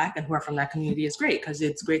are Black and who are from that community is great, because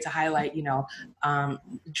it's great to highlight,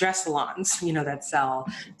 dress salons, that sell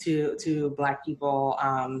to Black people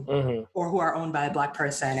or who are owned by a Black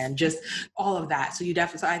person, and just all of that. So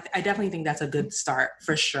I definitely think that's a good start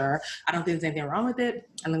for sure. I don't think there's anything wrong with it.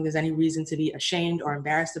 I don't think there's any reason to be ashamed or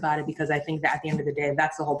embarrassed about it, because I think that at the end of the day,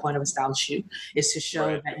 that's the whole point of a style shoot, is to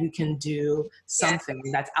show that you can do something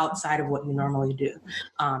that's outside of what you normally do.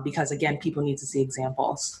 Because again, people need to see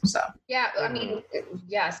examples. So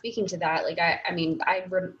speaking to that, like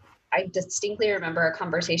I distinctly remember a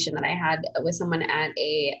conversation that I had with someone at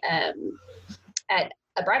a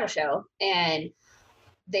bridal show, and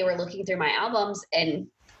they were looking through my albums, and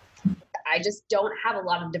I just don't have a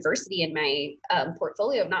lot of diversity in my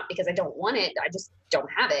portfolio, not because I don't want it, I just don't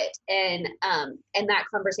have it. And that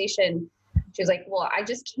conversation, she was like, well, I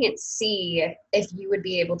just can't see if you would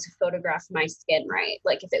be able to photograph my skin right,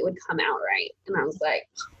 like if it would come out right. And I was like,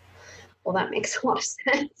 well, that makes a lot of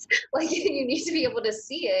sense. Like, you need to be able to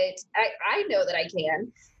see it. I know that I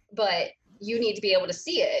can, but you need to be able to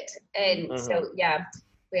see it. And so, yeah,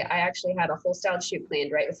 I actually had a whole style shoot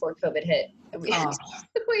planned right before COVID hit. And we had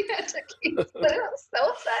to cancel it. I was so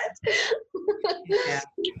upset.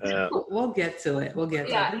 We'll get to it. We'll get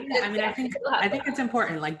to it. Yeah, I mean, I think it's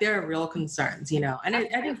important. Like, there are real concerns, and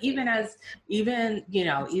I think even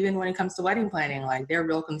when it comes to wedding planning, like, there are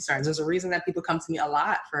real concerns. There's a reason that people come to me a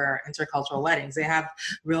lot for intercultural weddings. They have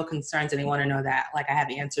real concerns, and they want to know that, like, I have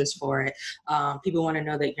answers for it. People want to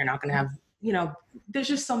know that you're not going to have, there's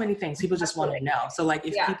just so many things people just want to know. So like,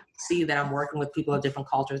 if people see that I'm working with people of different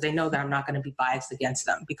cultures, they know that I'm not going to be biased against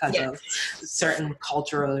them because of certain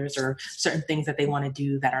cultures or certain things that they want to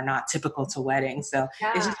do that are not typical to weddings. So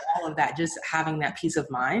it's just all of that, just having that peace of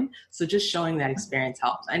mind. So just showing that experience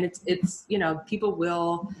helps. And it's people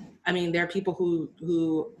will, there are people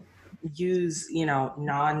who use,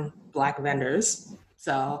 non-Black vendors.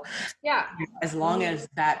 So as long as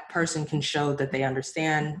that person can show that they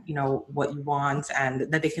understand, what you want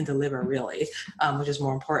and that they can deliver really, which is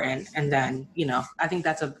more important. And then, I think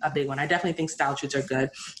that's a big one. I definitely think style shoots are good.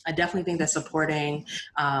 I definitely think that supporting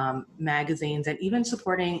magazines and even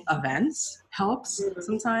supporting events helps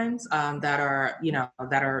sometimes that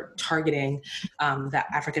are targeting the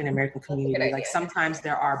African American community. Like, sometimes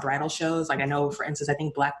there are bridal shows. Like, I know, for instance, I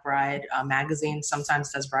think Black Bride magazine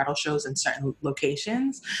sometimes does bridal shows in certain locations.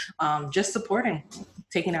 Just supporting,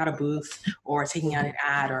 taking out a booth or taking out an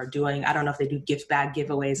ad or doing, I don't know if they do gift bag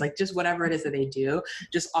giveaways, like just whatever it is that they do,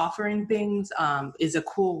 just offering things is a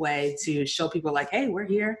cool way to show people like, hey, we're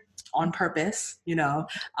here on purpose, and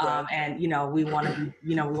we want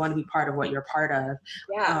to be part of what you're part of.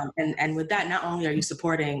 And with that, not only are you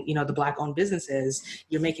supporting, the Black owned businesses,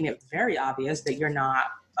 you're making it very obvious that you're not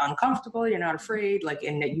uncomfortable, you're not afraid, like,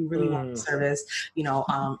 and that you really want to service,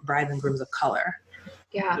 brides and grooms of color.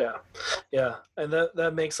 Yeah. And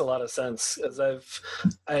that makes a lot of sense, as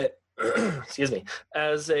excuse me,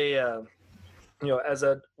 as a as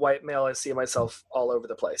a white male, I see myself all over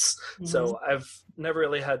the place. So I've never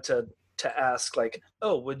really had to ask, like,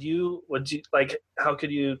 oh, would you like, how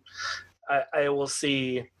could you, I will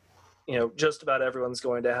see, just about everyone's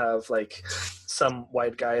going to have like some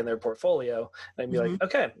white guy in their portfolio, and I'd be like,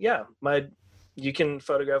 okay, yeah, you can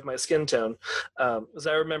photograph my skin tone. As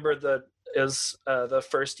I remember the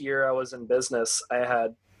first year I was in business, I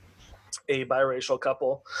had a biracial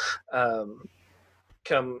couple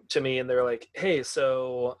come to me, and they're like, hey,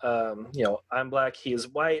 so I'm Black, he's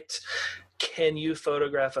white, can you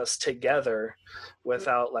photograph us together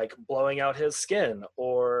without like blowing out his skin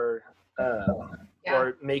or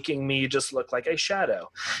making me just look like a shadow?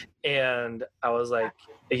 And I was like,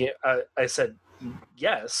 I said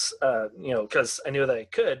yes, because I knew that I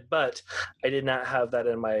could, but I did not have that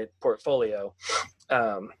in my portfolio.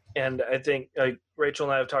 And I think, like, Rachel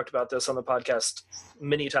and I have talked about this on the podcast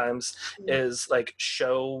many times, is like,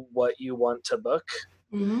 show what you want to book.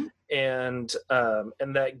 And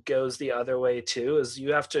that goes the other way too, is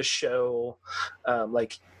you have to show,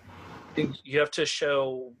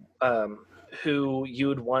 who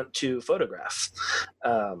you'd want to photograph.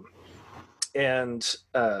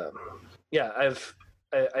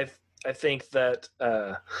 I think that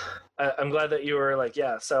I'm glad that you were like,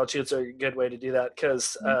 style shoots are a good way to do that,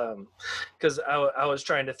 because I was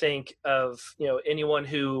trying to think of anyone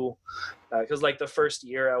who, because like the first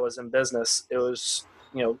year I was in business, it was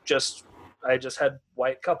just I just had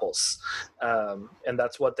white couples, and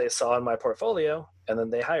that's what they saw in my portfolio. And then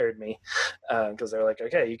they hired me because they're like,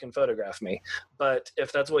 okay, you can photograph me. But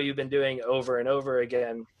if that's what you've been doing over and over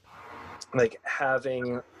again, like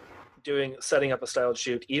setting up a styled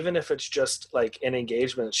shoot, even if it's just like an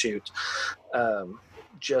engagement shoot,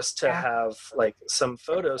 just to have like some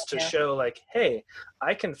photos to show like, hey,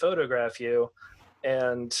 I can photograph you.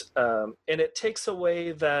 And it takes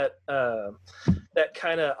away that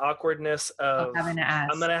kind of awkwardness of having to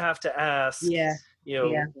ask. I'm gonna have to ask. Yeah.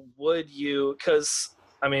 Would you? Because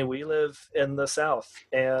I mean, we live in the South,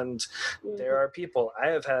 and there are people. I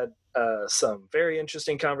have had some very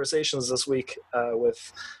interesting conversations this week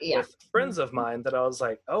with friends of mine that I was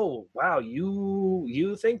like, oh wow,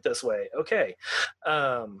 you think this way, okay.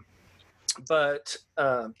 But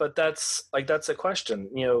that's a question,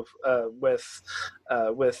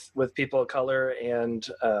 with people of color and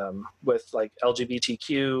with like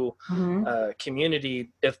LGBTQ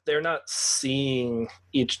community, if they're not seeing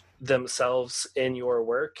themselves in your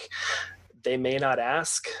work, they may not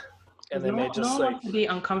ask, and they may just like to be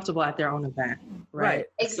uncomfortable at their own event, right?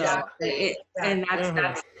 Exactly. And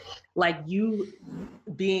that's like you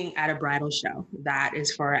being at a bridal show that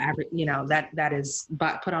is for that is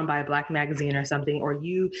put on by a Black magazine or something, or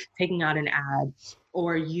you taking out an ad,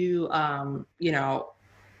 or you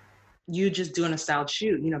you just doing a styled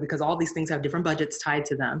shoot, because all these things have different budgets tied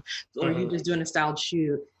to them, or you just doing a styled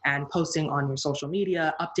shoot and posting on your social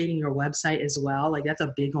media, updating your website as well. Like that's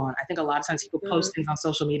a big one. I think a lot of times people post things on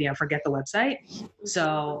social media and forget the website.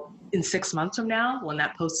 So in 6 months from now, when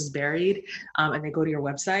that post is buried and they go to your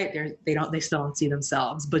website, they still don't see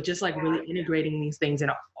themselves. But just like really integrating these things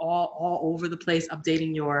and all over the place,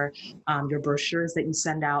 updating your brochures that you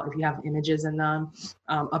send out if you have images in them,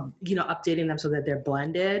 updating them so that they're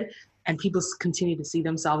blended and people continue to see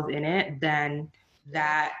themselves in it, then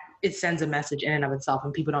that it sends a message in and of itself,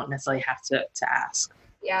 and people don't necessarily have to ask.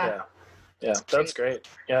 Yeah, that's great.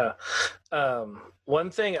 Yeah. One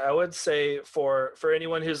thing I would say for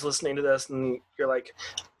anyone who's listening to this and you're like,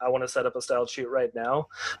 I want to set up a styled shoot right now,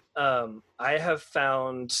 I have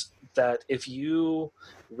found that if you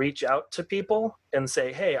reach out to people and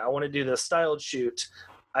say, hey, I want to do this styled shoot,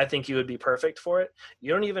 I think you would be perfect for it.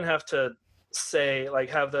 You don't even have to say, like,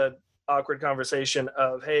 have the awkward conversation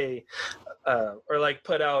of, hey, or like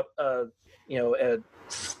put out a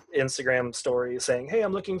Instagram story saying, hey,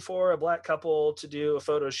 I'm looking for a Black couple to do a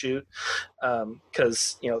photo shoot,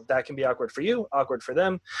 because that can be awkward for you, awkward for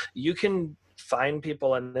them. You can find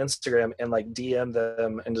people on Instagram and like DM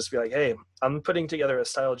them and just be like, hey, I'm putting together a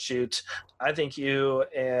styled shoot. I think you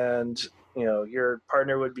and your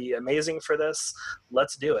partner would be amazing for this.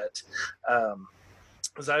 Let's do it.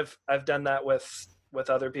 Because I've done that with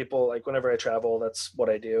other people. Like whenever I travel, that's what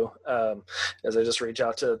I do, is I just reach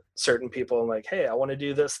out to certain people and like, hey, I want to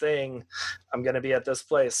do this thing. I'm going to be at this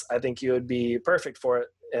place. I think you would be perfect for it.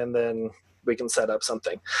 And then we can set up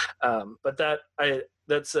something. But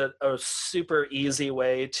that's a super easy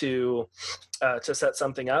way to set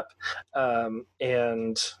something up.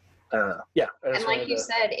 And like you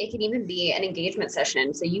said, it can even be an engagement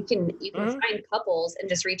session. So you can find couples and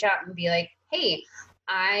just reach out and be like, hey,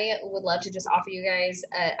 I would love to just offer you guys,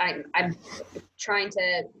 I'm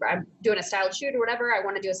doing a styled shoot or whatever. I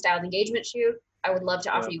want to do a styled engagement shoot. I would love to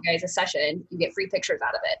offer you guys a session. You get free pictures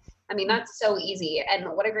out of it. I mean, that's so easy. And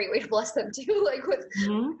what a great way to bless them too, like with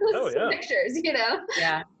some pictures,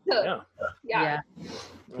 Yeah. So,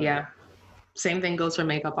 yeah. Same thing goes for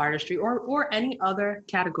makeup artistry or any other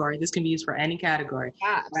category. This can be used for any category.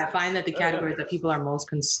 Yeah. I find that the categories that people are most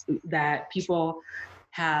that people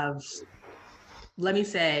have, let me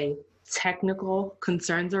say, technical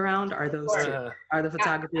concerns around are those two, are the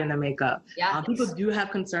photography and the makeup. People do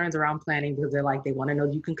have concerns around planning because they want to know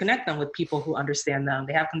you can connect them with people who understand them.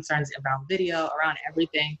 They have concerns around video, around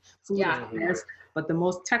everything. But the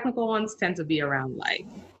most technical ones tend to be around like,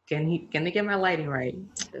 can they get my lighting right?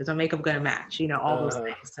 Is my makeup going to match? All those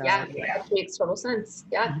things. So, that makes total sense.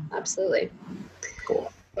 Yeah, absolutely.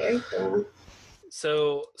 Cool. Very cool.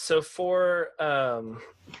 So for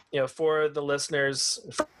for the listeners,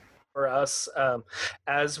 for us,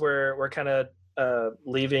 as we're kind of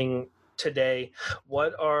leaving today,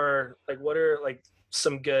 what are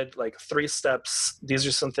some good 3 steps? These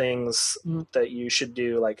are some things that you should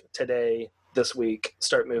do today, this week,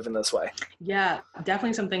 start moving this way. Yeah,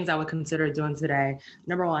 definitely some things I would consider doing today.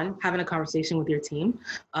 Number 1, having a conversation with your team.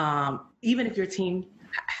 Even if your team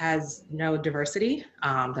has no diversity,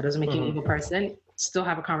 that doesn't make you an evil person. Still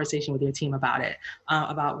have a conversation with your team about it,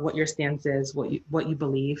 about what your stance is, what you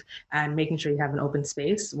believe, and making sure you have an open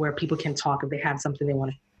space where people can talk if they have something they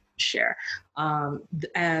want share.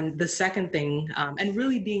 And the second thing, and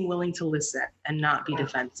really being willing to listen and not be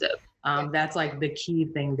defensive. That's like the key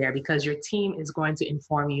thing there, because your team is going to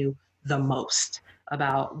inform you the most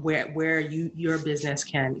about where your business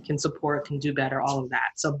can support, can do better, all of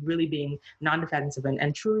that. So really being non-defensive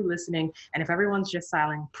and truly listening. And if everyone's just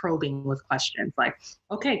silent, probing with questions like,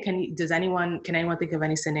 okay, can anyone think of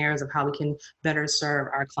any scenarios of how we can better serve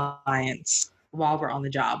our clients while we're on the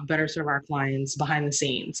job, better serve our clients behind the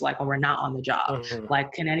scenes, like when we're not on the job?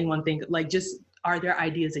 Like, can anyone think, like, just, are there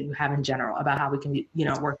ideas that you have in general about how we can,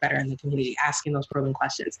 work better in the community? Asking those probing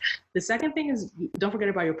questions. The second thing is, don't forget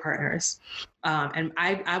about your partners. And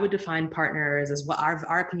I would define partners as what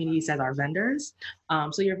our community says are vendors.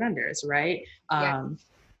 So your vendors, right?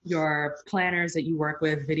 Your planners that you work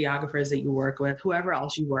with, videographers that you work with, whoever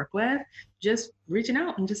else you work with, just reaching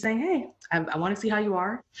out and just saying, hey, I want to see how you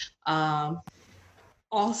are.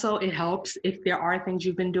 Also, it helps if there are things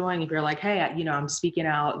you've been doing. If you're like, hey, I'm speaking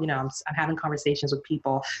out, I'm having conversations with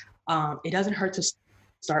people. It doesn't hurt to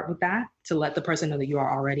start with that, to let the person know that you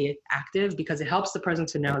are already active, because it helps the person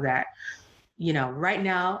to know that, right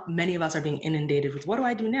now, many of us are being inundated with, what do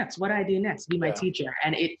I do next? What do I do next? Be my teacher.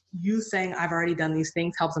 And you saying, I've already done these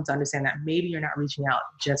things, helps them to understand that maybe you're not reaching out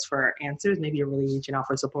just for answers. Maybe you're really reaching out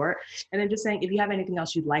for support. And then just saying, if you have anything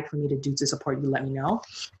else you'd like for me to do to support you, let me know.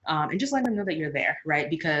 And just let them know that you're there, right?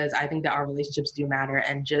 Because I think that our relationships do matter.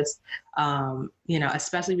 And just,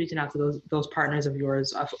 especially reaching out to those partners of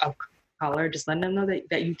yours, of color, just letting them know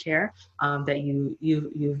that you care, that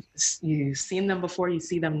you've seen them before, you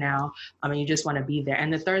see them now, and you just want to be there.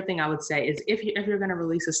 And the third thing I would say is, if you're going to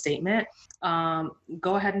release a statement,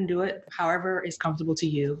 go ahead and do it however is comfortable to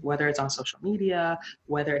you, whether it's on social media,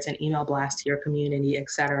 whether it's an email blast to your community,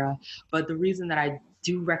 etc. But the reason that I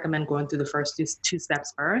do recommend going through the first two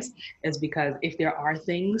steps first is because if there are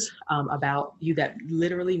things about you that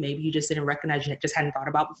literally maybe you just didn't recognize, you just hadn't thought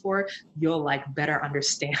about before, you'll better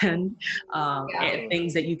understand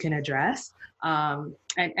things that you can address. And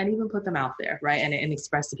even put them out there, right? And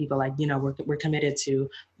express to people we're committed to,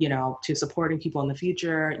 to supporting people in the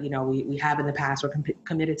future. We have in the past, we're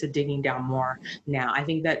committed to digging down more now. I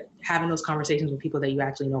think that having those conversations with people that you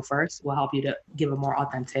actually know first will help you to give a more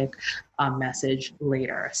authentic message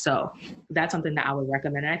later. So that's something that I would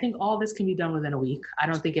recommend. And I think all this can be done within a week. I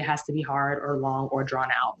don't think it has to be hard or long or drawn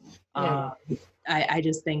out. I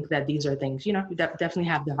just think that these are things, you definitely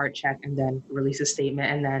have the heart check and then release a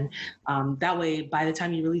statement. And then that way, by the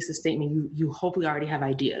time you release a statement, you hopefully already have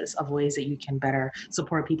ideas of ways that you can better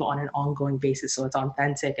support people on an ongoing basis. So it's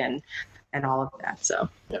authentic and all of that. So,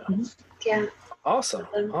 yeah. Awesome.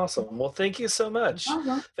 Well, thank you so much.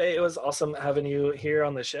 Faye, it was awesome having you here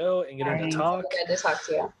on the show and getting to talk. Good to talk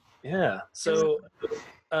to you. Yeah. So,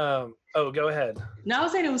 go ahead. No, I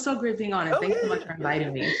was saying it was so great being on it. Thanks so much for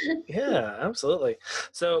inviting me. Yeah, absolutely.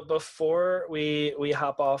 So before we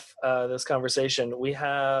hop off this conversation, we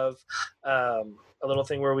have a little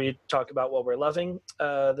thing where we talk about what we're loving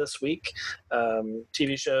this week.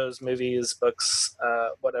 TV shows, movies, books,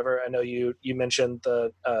 whatever. I know you mentioned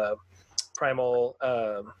the Primal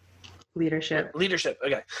Leadership.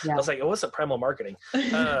 Okay. Yeah. I was like, it wasn't Primal Marketing.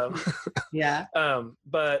 Yeah.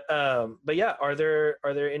 But yeah, are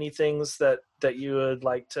there any things that you would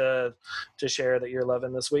like to share that you're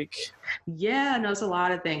loving this week? Yeah, no, it's a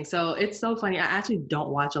lot of things. So it's so funny. I actually don't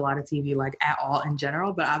watch a lot of TV at all in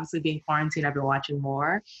general, but obviously being quarantined, I've been watching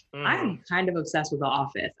more. I'm kind of obsessed with The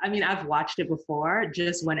Office. I mean, I've watched it before,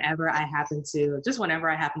 just whenever I happen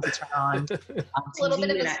to turn on TV. A little bit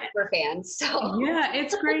of a super fan. So yeah,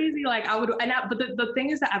 it's crazy. But the thing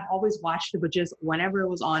is that I've always watched it, but just whenever it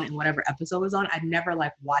was on and whatever episode was on, I'd never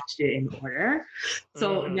watched it in order.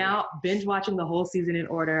 So now binge watching the whole season in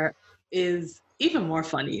order is even more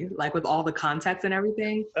funny, with all the context and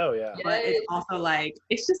everything. Oh yeah. But it's also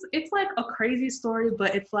it's a crazy story,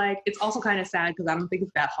 but it's also kind of sad because I don't think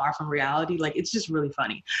it's that far from reality. It's just really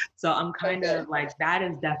funny. So I'm kind of that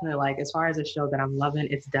is definitely as far as a show that I'm loving,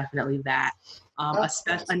 it's definitely that.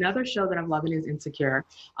 Another show that I'm loving is Insecure.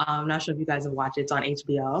 I'm not sure if you guys have watched it. It's on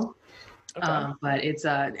HBO. Okay. But it's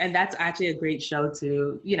and that's actually a great show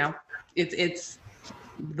to, it's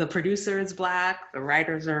the producer is Black.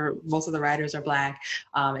 Most of the writers are Black.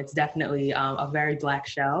 It's definitely a very Black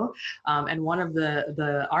show. And one of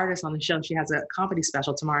the artists on the show, she has a comedy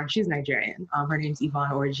special tomorrow. She's Nigerian. Her name's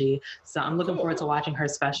Yvonne Orji. So I'm looking forward to watching her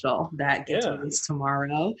special that gets released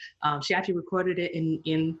tomorrow. She actually recorded it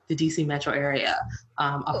in the DC metro area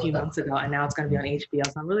a few months ago, and now it's going to be on HBO.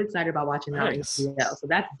 So I'm really excited about watching that on HBO. So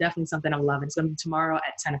that's definitely something I'm loving. It's going to be tomorrow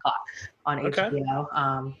at 10 o'clock on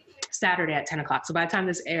HBO. Saturday at 10 o'clock. So by the time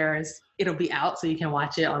this airs, it'll be out so you can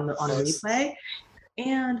watch it on the replay.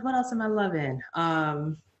 And what else am I loving?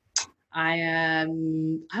 I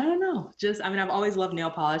don't know. I've always loved nail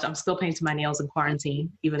polish. I'm still painting my nails in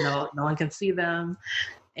quarantine, even though no one can see them.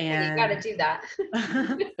 And you got to do that.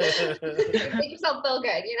 Make yourself feel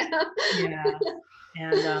good, Yeah.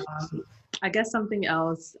 And I guess something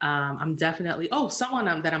else. I'm definitely someone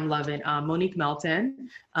that I'm loving. Monique Melton,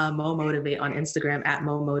 Mo Motivate on Instagram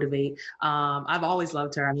 @Mo Motivate. I've always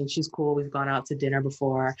loved her. I mean, she's cool. We've gone out to dinner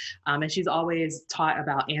before, and she's always taught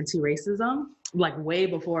about anti-racism, like way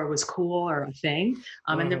before it was cool or a thing.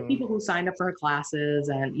 And there are people who signed up for her classes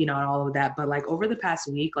and and all of that. But like over the past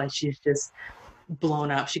week, like she's just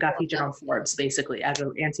blown up. She got featured on Forbes basically as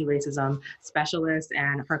an anti-racism specialist,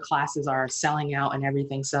 and her classes are selling out and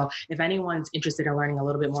everything. So if anyone's interested in learning a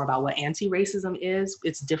little bit more about what anti-racism is,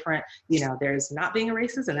 it's different. There's not being a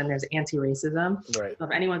racist and then there's anti-racism. Right. So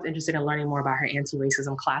if anyone's interested in learning more about her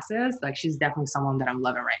anti-racism classes, like she's definitely someone that I'm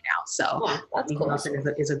loving right now. So that's cool.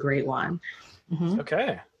 is a great one. Mm-hmm.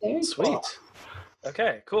 Okay. Very Sweet. Cool.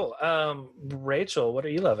 Okay, cool. Rachel, what are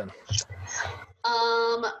you loving?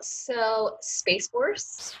 So Space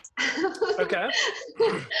Force. Okay.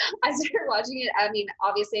 I started watching it. I mean,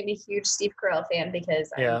 obviously I'm a huge Steve Carell fan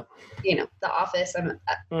because I'm, The Office. I'm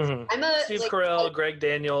a Steve Carell, Greg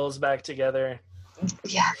Daniels back together.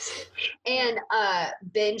 Yes. And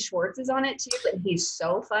Ben Schwartz is on it too, and he's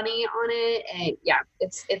so funny on it. And yeah,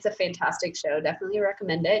 it's a fantastic show. Definitely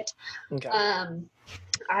recommend it. Okay.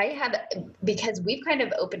 Because we've kind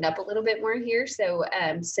of opened up a little bit more here. So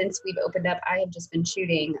since we've opened up, I have just been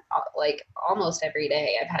shooting like almost every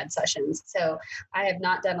day. I've had sessions. So I have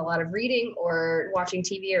not done a lot of reading or watching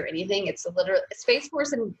TV or anything. It's literally Space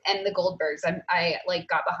Force and the Goldbergs. I like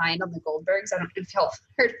got behind on the Goldbergs. I don't know if y'all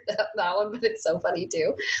heard that one, but it's so funny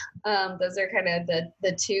too. Those are kind of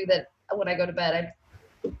the two that when I go to bed,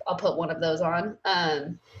 I'll put one of those on.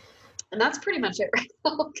 And that's pretty much it right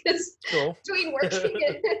now because between working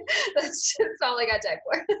that's all I got time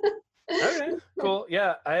for. Okay, cool.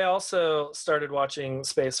 Yeah, I also started watching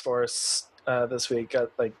Space Force this week.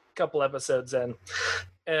 Got like a couple episodes in,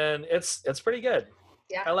 and it's pretty good.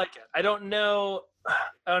 Yeah, I like it. I don't know.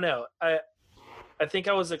 I think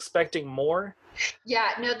I was expecting more. Yeah,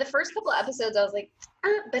 no, the first couple episodes I was like,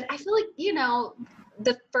 but I feel like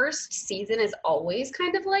the first season is always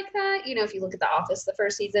kind of like that. If you look at The Office, the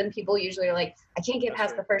first season, people usually are like, I can't get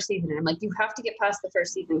past the first season. And I'm like, you have to get past the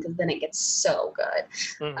first season because then it gets so good.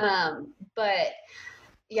 Mm-hmm. But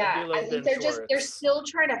yeah, I think they're still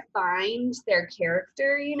trying to find their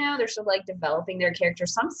character, they're still like developing their character.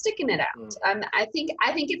 So I'm sticking it out. I think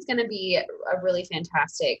it's going to be a really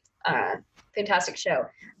fantastic show.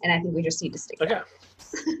 And I think we just need to stick it out.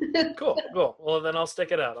 Cool. Well, then I'll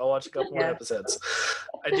stick it out. I'll watch a couple more episodes.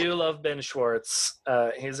 I do love Ben Schwartz.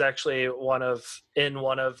 He's actually one of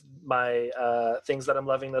my things that I'm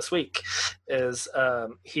loving this week is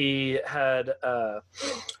he had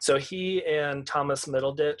so he and Thomas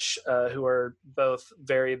Middleditch, who are both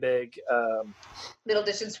very big.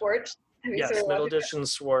 Middleditch and Schwartz. Yes, Middleditch and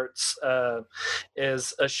Schwartz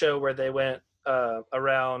is a show where they went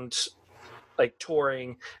around like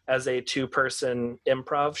touring as a 2-person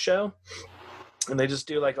improv show, and they just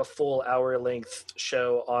do like a full hour length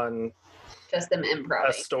show on just them improv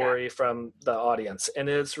a story from the audience, and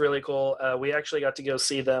it's really cool. We actually got to go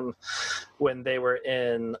see them when they were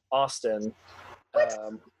in Austin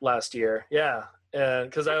last year. Yeah,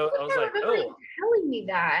 because I was like, telling me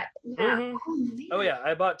that. Yeah. Mm-hmm. Oh yeah,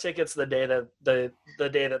 I bought tickets the day that the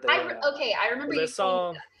day that they I remember you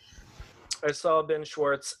told me that. I saw Ben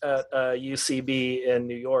Schwartz at UCB in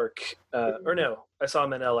New York, or no, I saw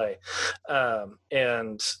him in LA,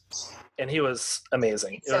 and he was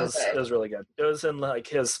amazing. It was really good. It was in like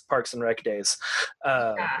his Parks and Rec days,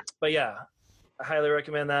 but yeah, I highly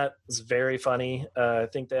recommend that. It's very funny. I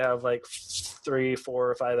think they have like 3, 4,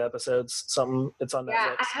 or 5 episodes. Something. It's on Netflix.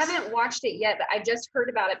 Yeah, I haven't watched it yet, but I just heard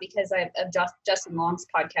about it because of Justin Long's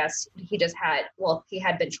podcast. He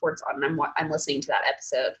had Ben Schwartz on, and I'm listening to that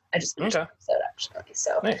episode. I just finished the episode actually.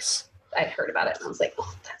 So nice. I heard about it and I was like,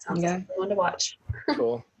 oh, that sounds like one to watch.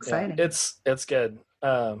 Cool. Exciting. Yeah, it's good.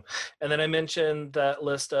 And then I mentioned that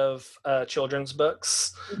list of children's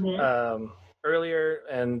books. Mm-hmm. Earlier,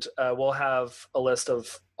 and we'll have a list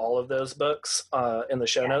of all of those books in the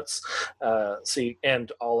show notes.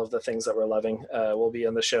 And all of the things that we're loving will be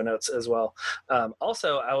in the show notes as well.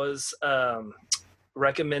 Also, I was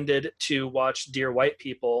recommended to watch Dear White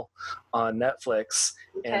People on Netflix,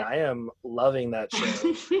 and I am loving that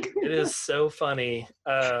show. It is so funny.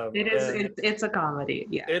 It is. It's a comedy.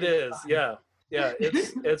 Yeah. It is. Yeah. Yeah.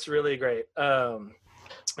 It's really great.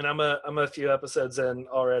 And I'm a few episodes in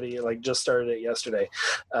already, like just started it yesterday.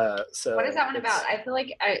 So what is that one about? I feel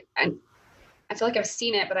like I feel like I've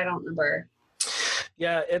seen it, but I don't remember.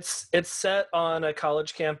 Yeah, it's set on a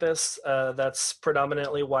college campus that's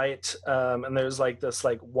predominantly white, and there's like this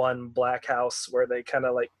like one black house where they kind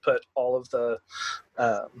of like put all of the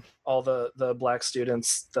black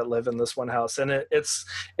students that live in this one house, and it's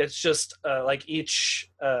just like each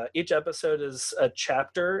episode is a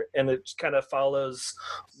chapter, and it kind of follows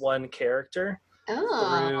one character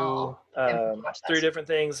through different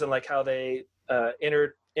things, and like how they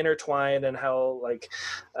intertwine, and how like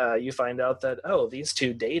you find out that these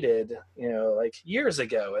two dated like years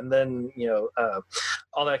ago, and then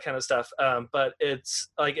all that kind of stuff, but it's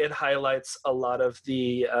like it highlights a lot of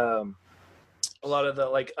the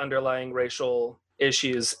like underlying racial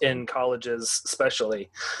issues in colleges especially.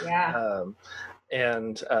 I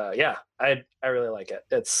really like it.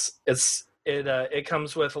 It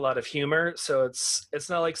comes with a lot of humor, so it's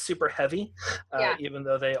not like super heavy, even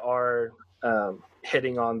though they are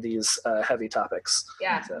hitting on these heavy topics.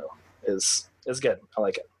 So is good. I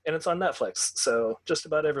like it, and it's on Netflix, so just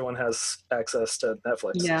about everyone has access to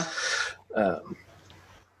Netflix.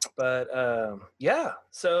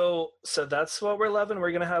 So that's what we're loving.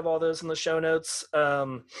 We're gonna have all those in the show notes.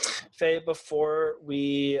 Faye, before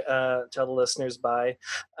we tell the listeners bye,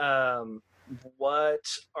 what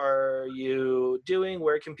are you doing?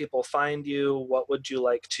 Where can people find you? What would you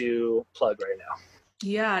like to plug right now?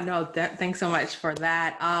 Yeah, no, thanks so much for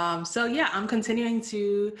that. I'm continuing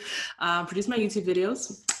to produce my YouTube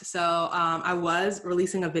videos. So I was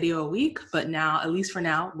releasing a video a week, but now, at least for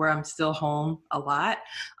now, where I'm still home a lot,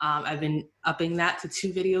 I've been upping that to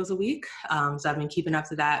 2 videos a week. So I've been keeping up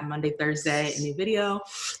to that Monday, Thursday, a new video.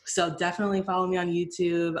 So definitely follow me on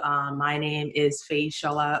YouTube. My name is Faye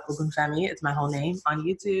Shola Ogunfemi. It's my whole name on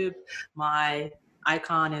YouTube. My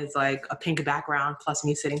icon is like a pink background plus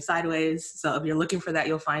me sitting sideways. So if you're looking for that,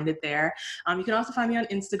 you'll find it there. You can also find me on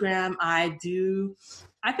Instagram.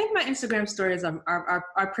 I think my Instagram stories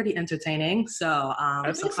are pretty entertaining. So,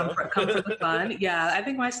 come for the fun. Yeah, I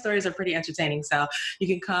think my stories are pretty entertaining. So you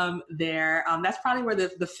can come there. That's probably where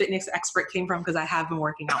the fitness expert came from, because I have been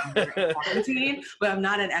working out in quarantine, but I'm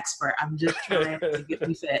not an expert. I'm just trying to get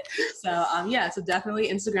me fit. So, so definitely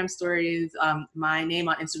Instagram stories. My name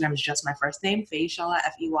on Instagram is just my first name, Faye Shola,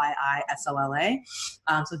 FEYISOLA.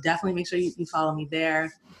 So definitely make sure you follow me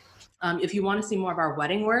there. If you want to see more of our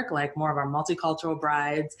wedding work, like more of our multicultural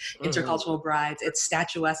brides, intercultural brides, it's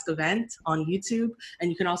Statuesque Event on YouTube. And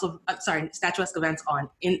you can also, Statuesque Events on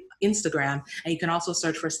Instagram. And you can also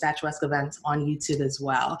search for Statuesque Events on YouTube as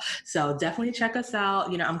well. So definitely check us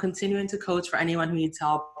out. I'm continuing to coach for anyone who needs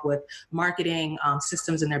help with marketing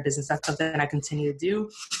systems in their business. That's something I continue to do.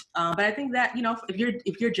 But I think that,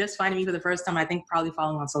 if you're just finding me for the first time, I think probably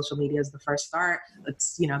following on social media is the first start.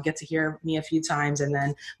 Let's, get to hear me a few times. And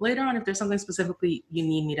then later on, if there's something specifically you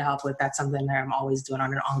need me to help with, that's something that I'm always doing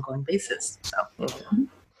on an ongoing basis. So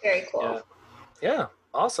very cool. Yeah.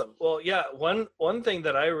 Awesome. Well, yeah, one thing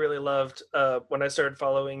that I really loved when I started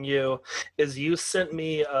following you is you sent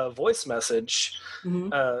me a voice message,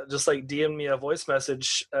 just like DM me a voice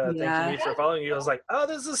message thanking me for following you. I was like, oh,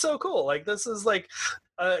 this is so cool. Like, this is like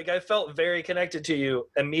I felt very connected to you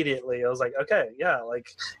immediately. I was like, okay, yeah, like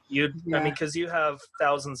I mean, because you have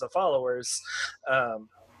thousands of followers.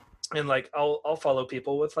 And like I'll follow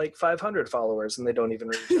people with like 500 followers and they don't even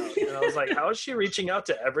reach out. And I was like, how is she reaching out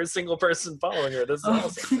to every single person following her? This is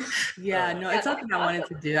awesome. It's something I wanted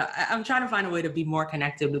to do. I'm trying to find a way to be more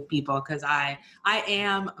connected with people, because I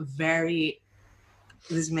am very,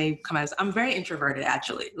 this may come as, I'm very introverted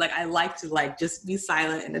actually. Like I like to just be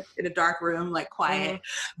silent in a dark room, like quiet,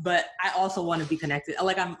 but I also want to be connected.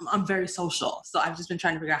 Like I'm very social. So I've just been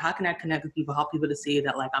trying to figure out how can I connect with people, help people to see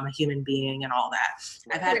that like I'm a human being and all that.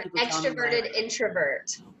 I've had people extroverted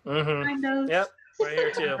introvert. Kind of. Yep. Right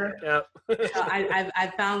here too. Yep. So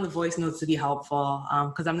I've found the voice notes to be helpful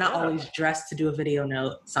because I'm not always dressed to do a video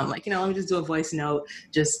note. So I'm like, let me just do a voice note.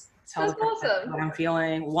 Just tell the person what I'm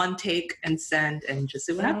feeling, one take and send, and just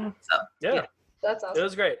see what happens. So yeah. That's awesome. It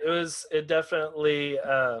was great. It definitely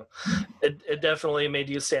it definitely made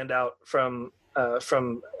you stand out from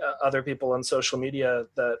other people on social media.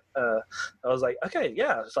 That I was like, okay,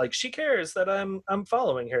 yeah, it's like she cares that I'm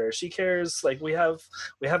following her. She cares. Like we have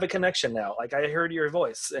a connection now. Like I heard your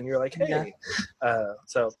voice, and you're like, hey.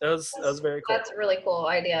 So that was very cool. That's a really cool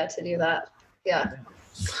idea to do that. Yeah.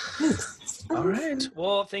 All right.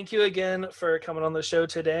 Well, thank you again for coming on the show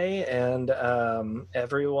today. And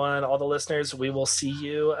everyone, all the listeners, we will see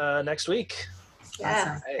you next week.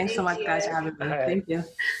 Yeah. Awesome. Thanks so much, guys, for having me. Right. Thank you.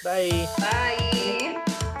 Bye. Bye.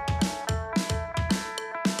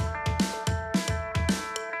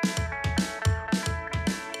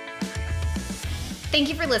 Thank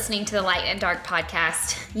you for listening to the Light and Dark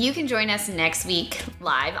podcast. You can join us next week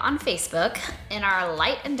live on Facebook in our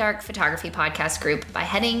Light and Dark Photography podcast group by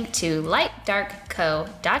heading to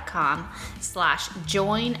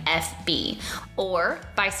lightdarkco.com/joinfb or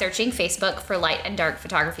by searching Facebook for Light and Dark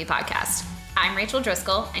Photography Podcast. I'm Rachel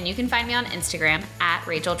Driscoll, and you can find me on Instagram at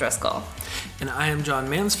Rachel Driscoll. And I am John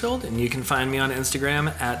Mansfield, and you can find me on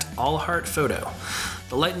Instagram at allheartphoto.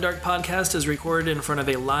 The Light and Dark podcast is recorded in front of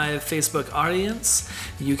a live Facebook audience.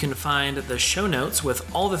 You can find the show notes with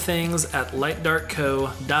all the things at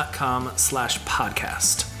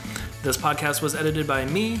lightdarkco.com/podcast. This podcast was edited by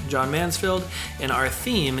me, John Mansfield, and our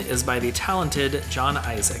theme is by the talented John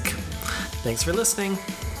Isaac. Thanks for listening.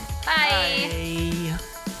 Bye. Bye.